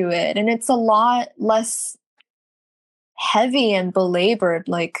relationship to it. And it's a lot less heavy and belabored.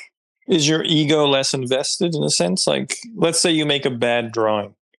 Like, is your ego less invested in a sense? Like, let's say you make a bad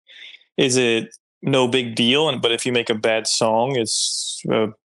drawing. Is it no big deal? But if you make a bad song, it's a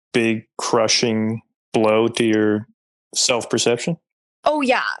big crushing blow to your self-perception? Oh,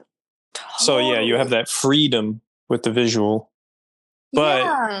 yeah. Totally. So, yeah, you have that freedom with the visual.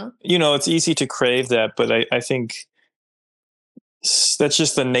 But, it's easy to crave that. But I think that's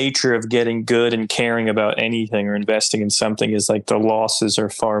just the nature of getting good and caring about anything or investing in something, is like the losses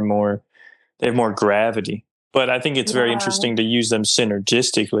are they have more gravity. But I think it's very interesting to use them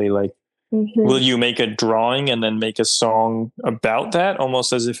synergistically. Like, will you make a drawing and then make a song about that,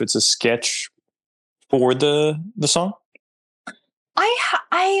 almost as if it's a sketch for the song?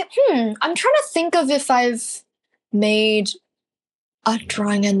 I'm trying to think of if I've made a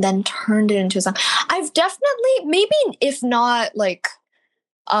drawing and then turned it into a song. I've definitely, maybe if not like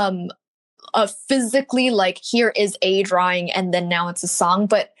physically like here is a drawing and then now it's a song,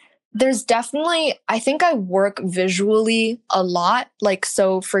 but there's definitely, I think I work visually a lot. Like,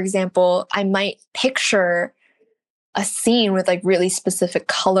 so for example, I might picture a scene with like really specific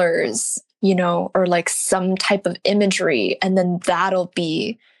colors, you know, or like some type of imagery, and then that'll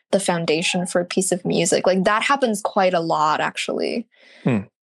be the foundation for a piece of music. Like that happens quite a lot, actually.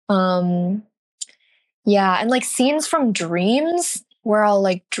 Yeah, and like scenes from dreams where I'll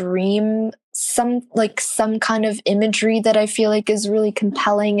like dream some kind of imagery that I feel like is really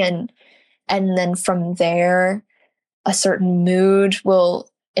compelling, and then from there a certain mood will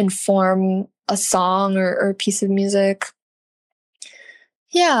inform a song or a piece of music.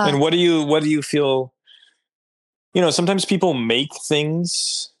 Yeah. And what do you feel, you know, sometimes people make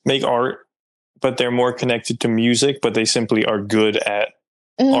art, but they're more connected to music, but they simply are good at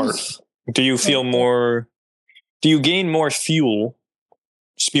art. Do you feel do you gain more fuel,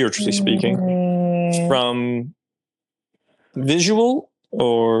 spiritually speaking, from visual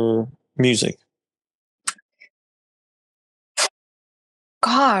or music?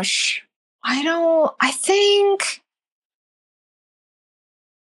 Gosh, I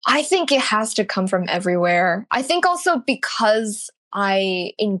think it has to come from everywhere. I think also because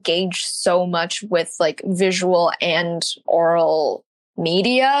I engage so much with like visual and oral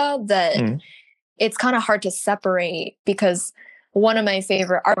media that it's kind of hard to separate, because one of my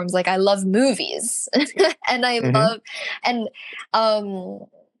favorite art forms, like I love movies and I love, and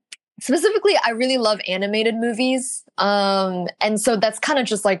specifically I really love animated movies. And so that's kind of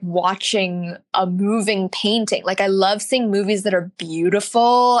just like watching a moving painting. Like I love seeing movies that are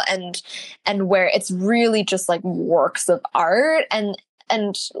beautiful and where it's really just like works of art, and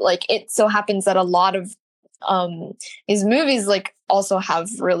like it so happens that a lot of these movies like also have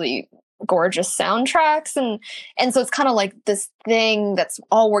really gorgeous soundtracks, and so it's kind of like this thing that's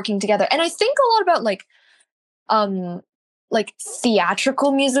all working together. And I think a lot about like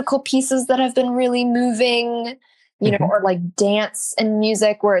theatrical musical pieces that have been really moving, you know, or like dance and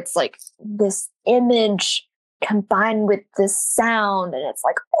music where it's like this image combined with this sound, and it's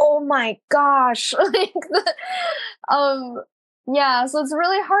like, oh my gosh. Like yeah, so it's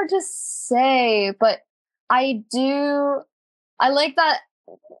really hard to say, but I like that.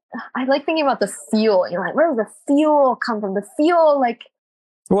 I like thinking about the fuel. You're like, where does the fuel come from? The fuel, like,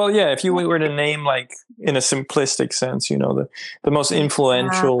 well, yeah, if you were to name, like, in a simplistic sense, you know, the most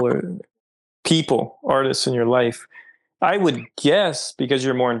influential artists in your life, I would guess, because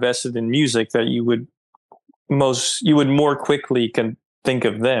you're more invested in music, that you would more quickly can think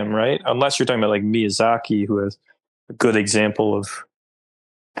of them, right? Unless you're talking about like Miyazaki, who is a good example of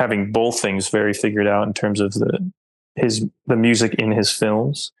having both things very figured out in terms of the music in his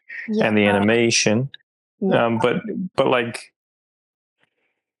films and the animation. But like,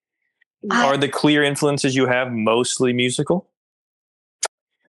 are the clear influences you have mostly musical?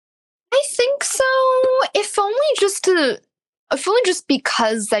 I think so. If only just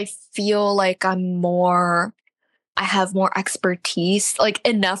because I feel like I have more expertise, like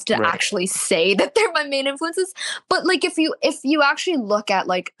enough to actually say that they're my main influences. But like if you actually look at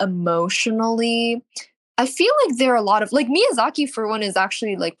like emotionally, I feel like there are a lot of, like, Miyazaki for one is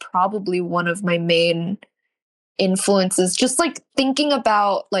actually like probably one of my main influences. Just like thinking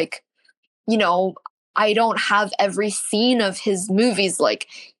about, like, you know, I don't have every scene of his movies like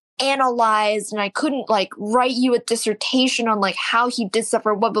analyzed, and I couldn't like write you a dissertation on like how he did stuff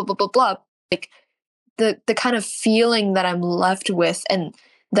or blah blah blah blah blah. Like the kind of feeling that I'm left with, and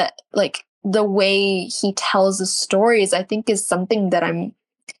that like the way he tells the stories, I think is something that I'm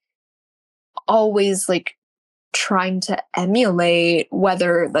always like trying to emulate,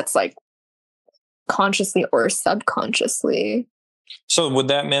 whether that's like consciously or subconsciously. So would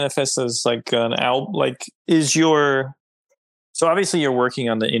that manifest as like an album? Like, so obviously you're working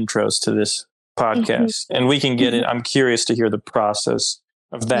on the intros to this podcast, and we can get it. I'm curious to hear the process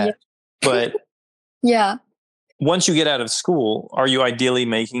of that. But yeah, once you get out of school, are you ideally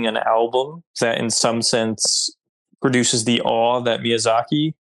making an album that in some sense produces the awe that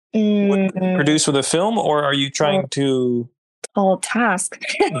Miyazaki would produce with a film, or are you trying to tall task?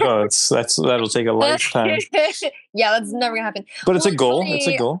 No, that'll take a lifetime. Yeah, that's never gonna happen. But it's a goal. It's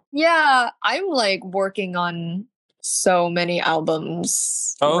a goal. Yeah, I'm like working on so many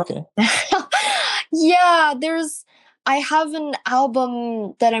albums. Oh, okay. Yeah, I have an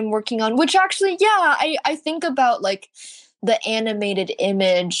album that I'm working on, which actually, yeah, I think about like the animated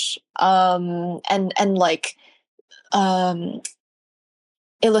image, and like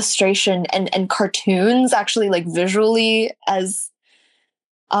illustration and cartoons actually like visually as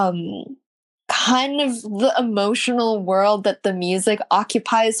kind kind of the emotional world that the music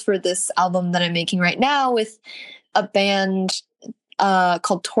occupies for this album that I'm making right now with a band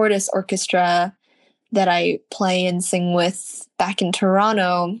called Tortoise Orchestra that I play and sing with back in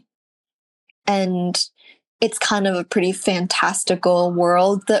Toronto. And it's kind of a pretty fantastical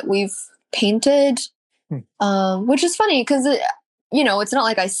world that we've painted, which is funny because, it's not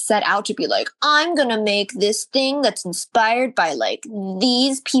like I set out to be like, I'm going to make this thing that's inspired by like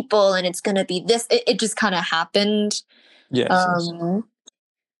these people and it's going to be this. It just kind of happened. Yes.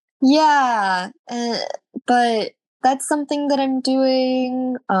 Yeah. But that's something that I'm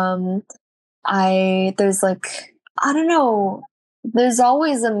doing. There's like, I don't know, there's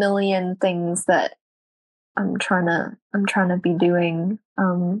always a million things that I'm trying to be doing.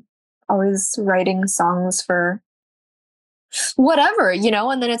 Always writing songs for whatever,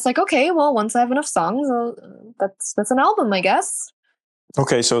 and then it's like, okay, well, once I have enough songs, that's an album, I guess.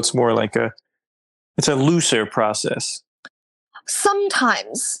 Okay, so it's more like it's a looser process.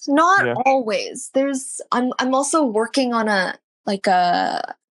 Sometimes, not always. I'm also working on a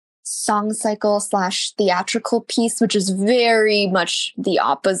song cycle / theatrical piece, which is very much the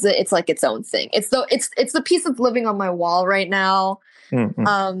opposite. It's like its own thing. It's the piece that's living on my wall right now,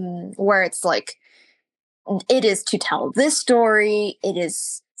 where it's like, it is to tell this story. It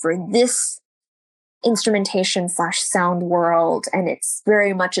is for this instrumentation / sound world, and it's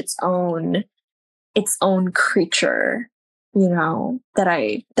very much its own creature, that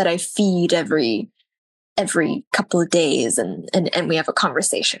I feed every couple of days, and we have a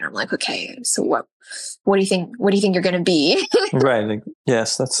conversation. I'm like, okay, so what do you think you're going to be? Right. Like,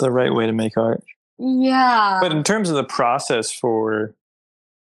 yes, that's the right way to make art. Yeah. But in terms of the process for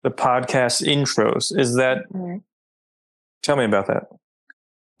the podcast intros, is that, tell me about that.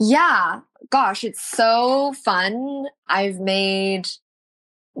 Yeah. Gosh, it's so fun. I've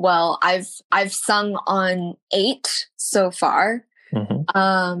sung on 8 so far.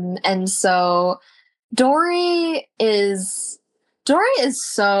 And so Dory is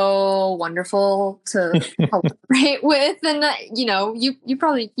so wonderful to collaborate with, and you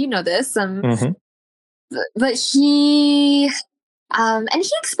probably know this, but he and he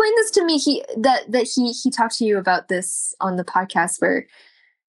explained this to me. He talked to you about this on the podcast,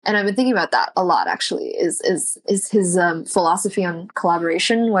 and I've been thinking about that a lot. Actually, is his philosophy on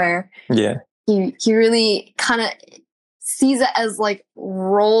collaboration, where he really kind of sees it as like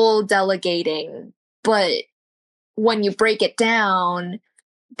role delegating. But when you break it down,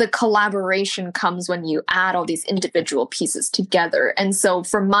 the collaboration comes when you add all these individual pieces together. And so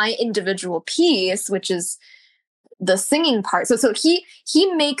for my individual piece, which is the singing part, so he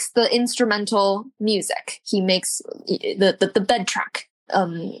makes the instrumental music. He makes the bed track,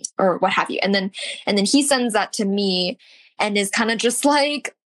 or what have you. And then he sends that to me and is kind of just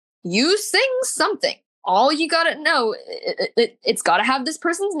like, you sing something. All you gotta know, it's gotta have this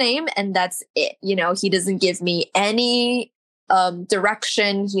person's name, and that's it. He doesn't give me any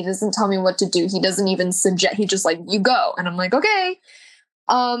direction. He doesn't tell me what to do. He doesn't even suggest. He just like, you go, and I'm like, okay.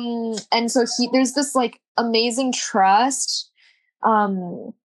 And so there's this like amazing trust.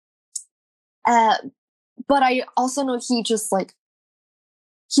 But I also know he just like,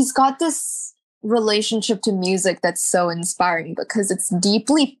 he's got this relationship to music that's so inspiring because it's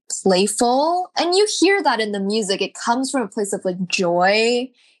deeply playful, and you hear that in the music. It comes from a place of like joy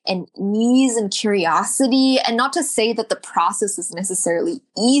and ease and curiosity, and not to say that the process is necessarily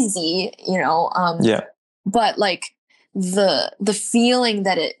easy, but like the feeling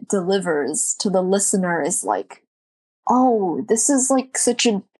that it delivers to the listener is like, oh, this is like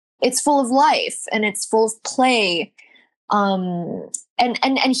it's full of life and it's full of play.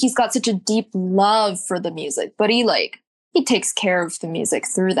 And he's got such a deep love for the music, but he takes care of the music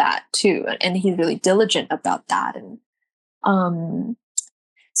through that too. And he's really diligent about that. And,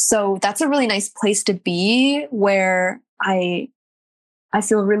 so that's a really nice place to be, where I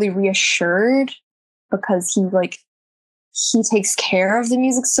feel really reassured because he takes care of the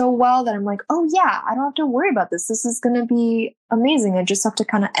music so well that I'm like, oh yeah, I don't have to worry about this. This is going to be amazing. I just have to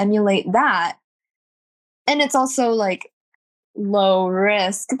kind of emulate that. And it's also like low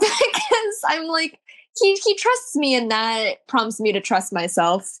risk because I'm like, he trusts me, and that prompts me to trust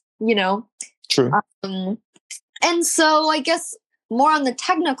myself, True. And so I guess more on the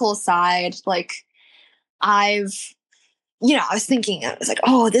technical side, like I was thinking, I was like,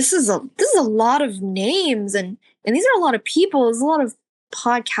 oh, this is a lot of names, and these are a lot of people. There's a lot of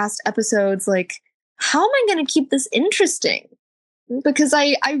podcast episodes. Like, how am I going to keep this interesting? Because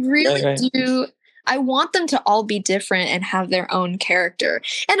I really do. I want them to all be different and have their own character.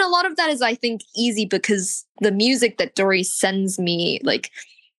 And a lot of that is, I think, easy because the music that Dory sends me, like,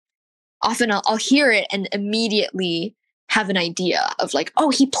 often I'll hear it and immediately have an idea of like, oh,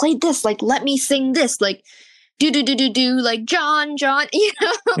 he played this, like, let me sing this, like, do, like John, you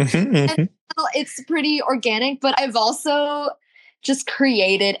know? And it's pretty organic, but I've also just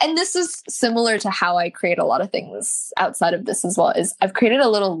created, and this is similar to how I create a lot of things outside of this as well, is I've created a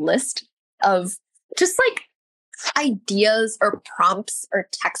little list of just like ideas or prompts or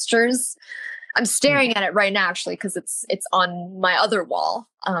textures. I'm staring at it right now, actually, because it's on my other wall.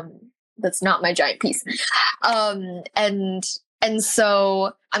 That's not my giant piece. And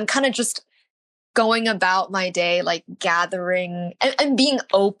so I'm kind of just going about my day, like gathering and being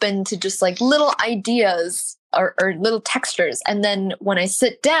open to just like little ideas or little textures. And then when I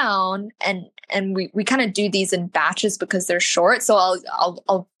sit down and we kind of do these in batches because they're short. So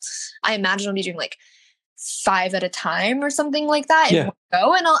I imagine I'll be doing like 5 at a time or something like that. Yeah.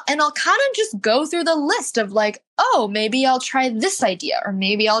 And I'll kind of just go through the list of like, oh, maybe I'll try this idea or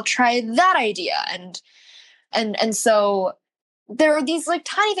maybe I'll try that idea. And so there are these like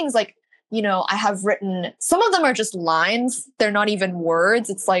tiny things like, you know, I have written, some of them are just lines. They're not even words.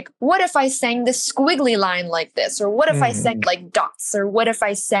 It's like, what if I sang this squiggly line like this? Or what if I sang like dots? Or what if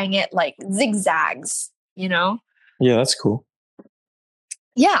I sang it like zigzags, you know? Yeah, that's cool.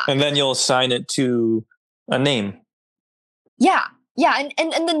 Yeah. And then you'll assign it to a name. Yeah. Yeah.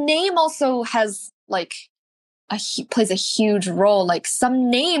 And the name also has like plays a huge role. Like some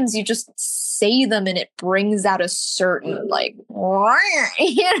names, you just say them and it brings out a certain like,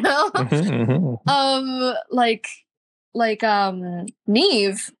 you know, like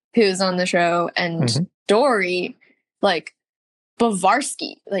Neve, who's on the show, and Dory, like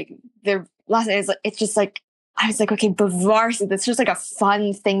Bavarsky, like their last name is like, it's just like, I was like, okay, Bavarsky, that's just like a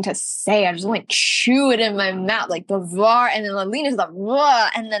fun thing to say. I just want to chew it in my mouth, like Bavar, and then Alina's like, whoa,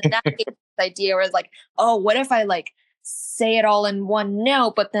 and then that idea where it's like, oh, what if I like say it all in one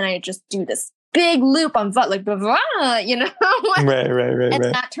note, but then I just do this big loop on like blah, you know? right. And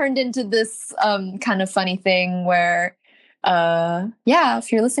that turned into this kind of funny thing where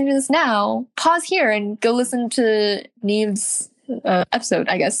if you're listening to this now, pause here and go listen to Neve's episode,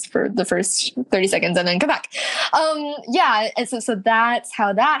 I guess, for the first 30 seconds and then come back. And so that's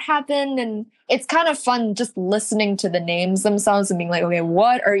how that happened. And it's kind of fun just listening to the names themselves and being like, okay,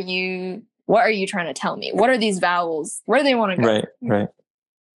 what are you trying to tell me? What are these vowels? Where do they want to go? Right.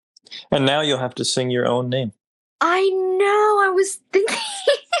 And now you'll have to sing your own name. I know. I was thinking.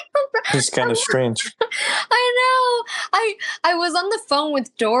 It's kind of strange. I know. I was on the phone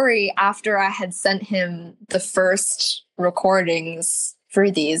with Dory after I had sent him the first recordings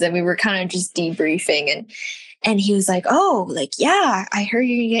for these, and we were kind of just debriefing, and he was like, oh, like, yeah, I heard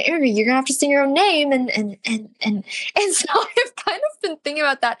you're gonna get interviewed, you're gonna have to sing your own name, and so I've kind of been thinking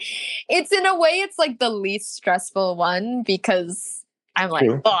about that. It's in a way, it's like the least stressful one because I'm like,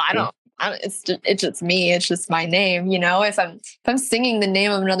 it's just me, it's just my name, you know. If I'm singing the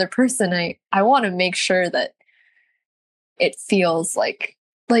name of another person, I want to make sure that it feels like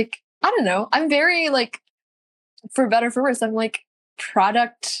I don't know, I'm very like, for better or for worse, I'm like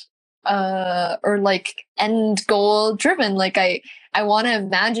product or like end goal driven. Like I want to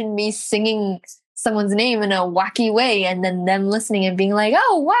imagine me singing someone's name in a wacky way and then them listening and being like,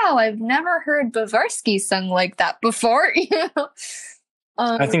 oh wow, I've never heard Bavarsky sung like that before. You know?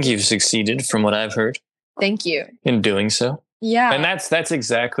 I think you've succeeded from what I've heard. Thank you. In doing so. Yeah. And that's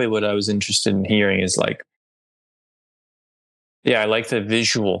exactly what I was interested in hearing is like, yeah, I like the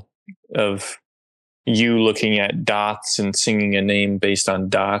visual of you looking at dots and singing a name based on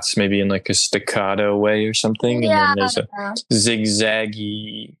dots, maybe in like a staccato way or something. Yeah. And then there's a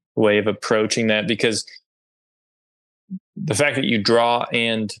zigzaggy way of approaching that, because the fact that you draw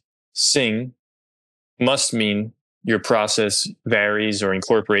and sing must mean your process varies or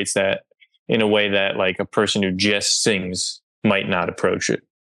incorporates that in a way that like a person who just sings might not approach it.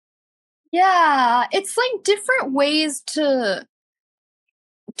 Yeah, it's like different ways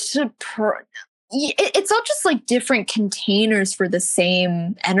it's all just like different containers for the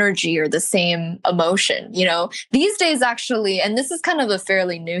same energy or the same emotion, you know. These days, actually, and this is kind of a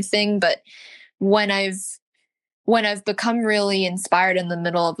fairly new thing, but when I've become really inspired in the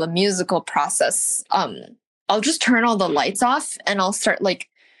middle of a musical process, I'll just turn all the lights off and I'll start like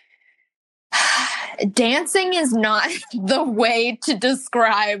dancing is not the way to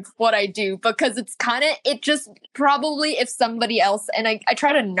describe what I do, because it just probably, if somebody else, and I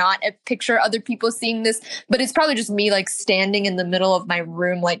try to not picture other people seeing this, but it's probably just me like standing in the middle of my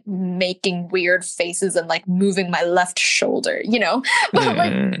room, like making weird faces and like moving my left shoulder, you know, but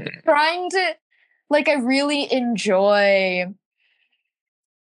like trying to, like, I really enjoy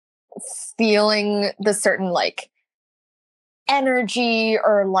feeling the certain like energy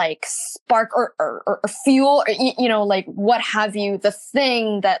or like spark or fuel, or, you know, like what have you, the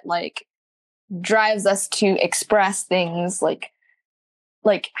thing that like drives us to express things, like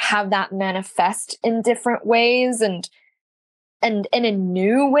have that manifest in different ways and in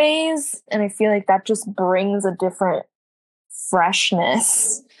new ways. And I feel like that just brings a different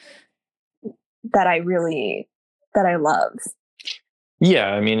freshness that I love. Yeah,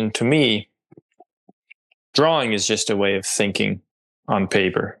 I mean, to me, drawing is just a way of thinking on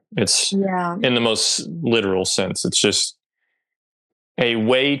paper. It's in the most literal sense. It's just a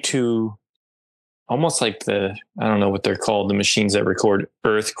way to almost like I don't know what they're called, the machines that record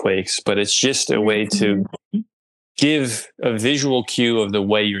earthquakes, but it's just a way to give a visual cue of the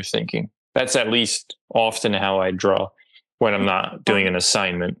way you're thinking. That's at least often how I draw when I'm not doing an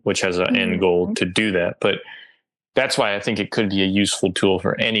assignment, which has an end goal to do that. But that's why I think it could be a useful tool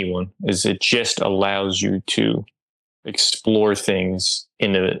for anyone, is it just allows you to explore things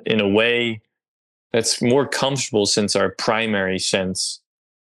in a way that's more comfortable, since our primary sense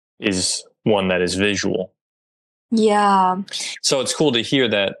is one that is visual. Yeah. So it's cool to hear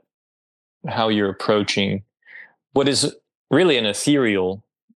that, how you're approaching what is really an ethereal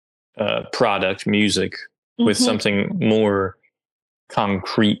product, music, with something more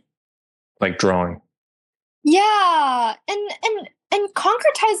concrete like drawing. Yeah. And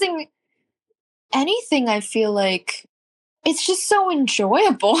concretizing anything, I feel like it's just so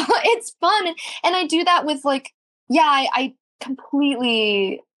enjoyable. It's fun. And I do that with like, I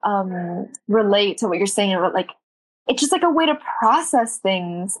completely relate to what you're saying about like, it's just like a way to process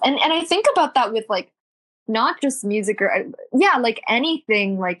things. And I think about that with like, not just music or like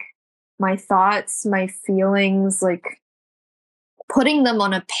anything, like my thoughts, my feelings, like putting them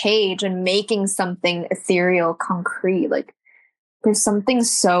on a page and making something ethereal, concrete. Like there's something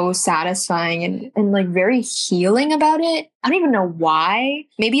so satisfying and like very healing about it. I don't even know why.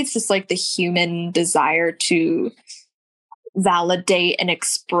 Maybe it's just like the human desire to validate and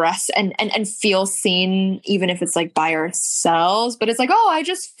express and feel seen, even if it's like by ourselves. But it's like, oh, I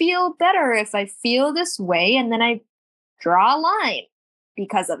just feel better if I feel this way, and then I draw a line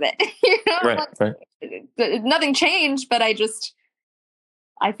because of it. You know? Right. Nothing changed, but I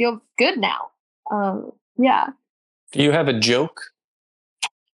feel good now. Yeah. Do you have a joke?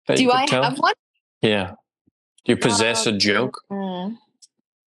 Do I have one? Yeah. Do you possess a joke?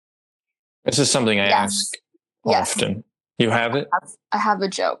 This is something I ask often. You have it? I have a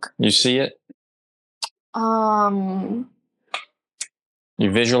joke. You see it? You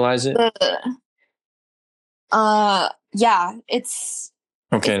visualize it? Yeah, it's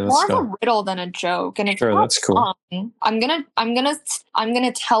okay. It's let's more go. of a riddle than a joke, and it's sure. That's cool. I'm gonna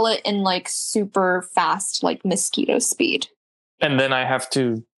tell it in like super fast, like mosquito speed. And then I have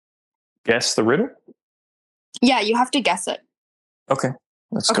to guess the riddle? Yeah, you have to guess it. Okay,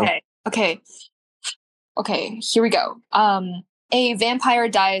 let's go. Okay, here we go. A vampire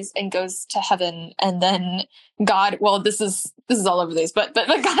dies and goes to heaven, and then God. Well, this is all over the place, but God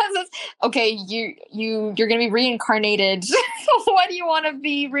says, "Okay, you're gonna be reincarnated. What do you want to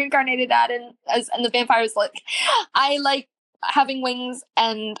be reincarnated at?" And the vampire was like, "I like having wings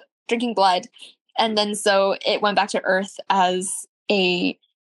and drinking blood." And then so it went back to Earth as a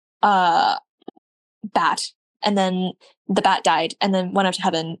bat, and then the bat died and then went up to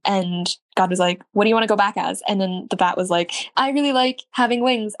heaven, and God was like, "What do you want to go back as?" And then the bat was like, "I really like having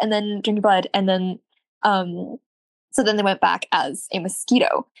wings and then drinking blood." And then so then they went back as a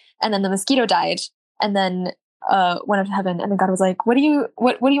mosquito, and then the mosquito died and then went up to heaven, and then God was like, what do you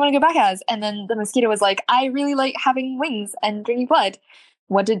want to go back as?" And then the mosquito was like, "I really like having wings and drinking blood."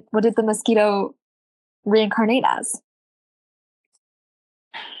 What did the mosquito reincarnate as?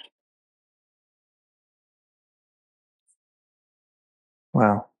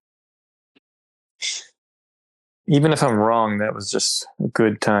 Wow. Even if I'm wrong, that was just a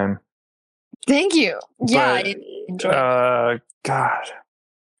good time. Thank you. Yeah, I enjoyed it. God.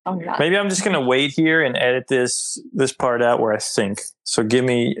 Maybe I'm just going to wait here and edit this part out where I think. So give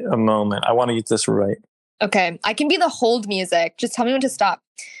me a moment. I want to get this right. Okay. I can be the hold music. Just tell me when to stop.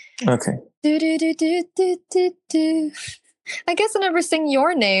 Okay. Do, do, do, do, do, do, do. I guess I never sing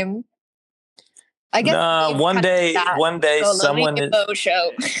your name. I guess one day someone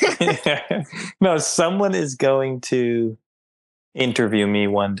no, someone is going to interview me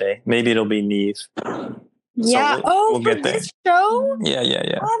one day. Maybe it'll be Neve. Yeah. So we'll for this show?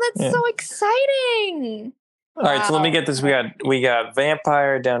 Yeah. Oh, that's so exciting. All right, so let me get this. We got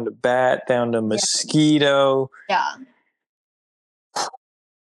vampire down to bat, down to mosquito. Yeah.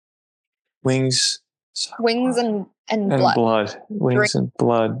 Wings and blood. Wings and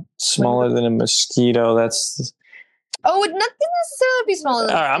blood. Smaller than a mosquito. That's Oh, would nothing necessarily be smaller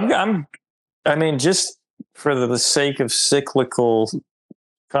than I mean, just for the sake of cyclical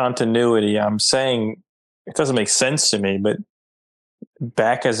continuity, I'm saying it doesn't make sense to me, but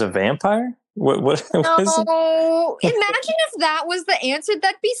back as a vampire? What No. Imagine if that was the answer.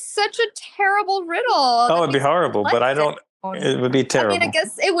 That'd be such a terrible riddle. Oh, it'd be horrible, but I don't. It would be terrible. I mean, I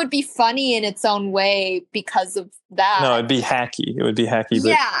guess it would be funny in its own way because of that. No, it'd be hacky. It would be hacky.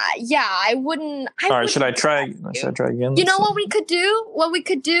 But... Yeah. I wouldn't. All right, should I try? Should I try again? You know what we could do? What we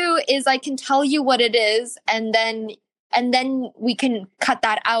could do is I can tell you what it is, and then we can cut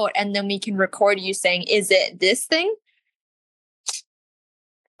that out, and then we can record you saying, "Is it this thing?"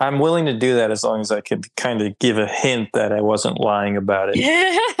 I'm willing to do that as long as I could kind of give a hint that I wasn't lying about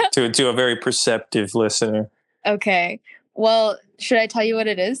it to a very perceptive listener. Okay. Well, should I tell you what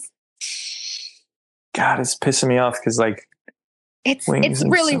it is? God, it's pissing me off because it's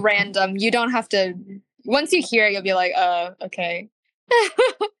really random. You don't have to. Once you hear it, you'll be like, okay.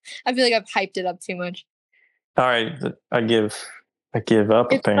 I feel like I've hyped it up too much. All right, I give up.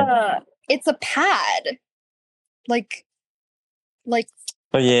 It's a pad, like.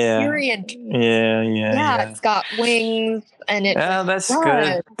 Oh yeah. Period. Yeah. It's got wings and it. Yeah, that's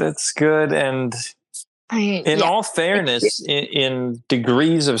good. That's good. And in all fairness, in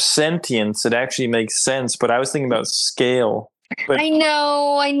degrees of sentience, it actually makes sense. But I was thinking about scale. But I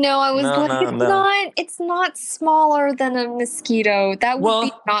know. I was it's not smaller than a mosquito. That would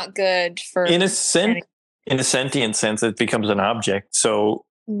be not good for. In a sentient sense, it becomes an object. So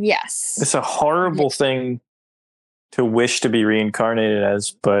yes, it's a horrible thing to wish to be reincarnated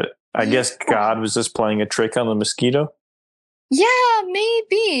as, but I guess God was just playing a trick on the mosquito. Yeah,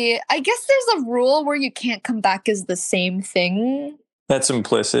 maybe. I guess there's a rule where you can't come back as the same thing. That's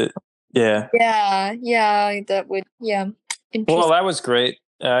implicit. Yeah. Yeah. That would. Well, that was great.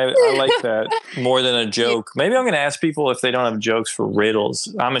 I like that more than a joke. Maybe I'm going to ask people if they don't have jokes for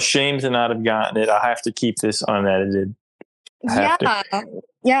riddles. I'm ashamed to not have gotten it. I have to keep this unedited. Yeah.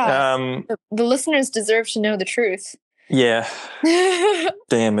 The listeners deserve to know the truth. Yeah.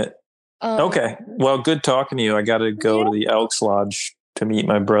 Damn it. Okay. Well, good talking to you. I got to go to the Elks Lodge to meet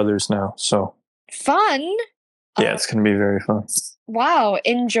my brothers now. So fun. Yeah, it's going to be very fun. Wow.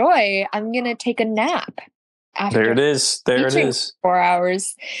 Enjoy. I'm going to take a nap. There it is. 4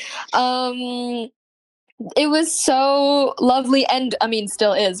 hours. It was so lovely, and I mean,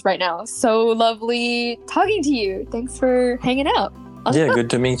 still is right now. So lovely talking to you. Thanks for hanging out. Yeah, good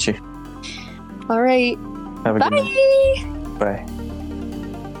to meet you. All right. Have a Bye. good night. Bye.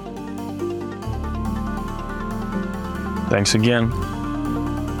 Thanks again.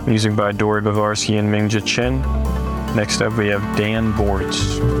 Music by Dori Bavarsky and Mingjia Chen. Next up, we have Dan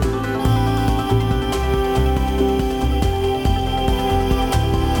Bortz.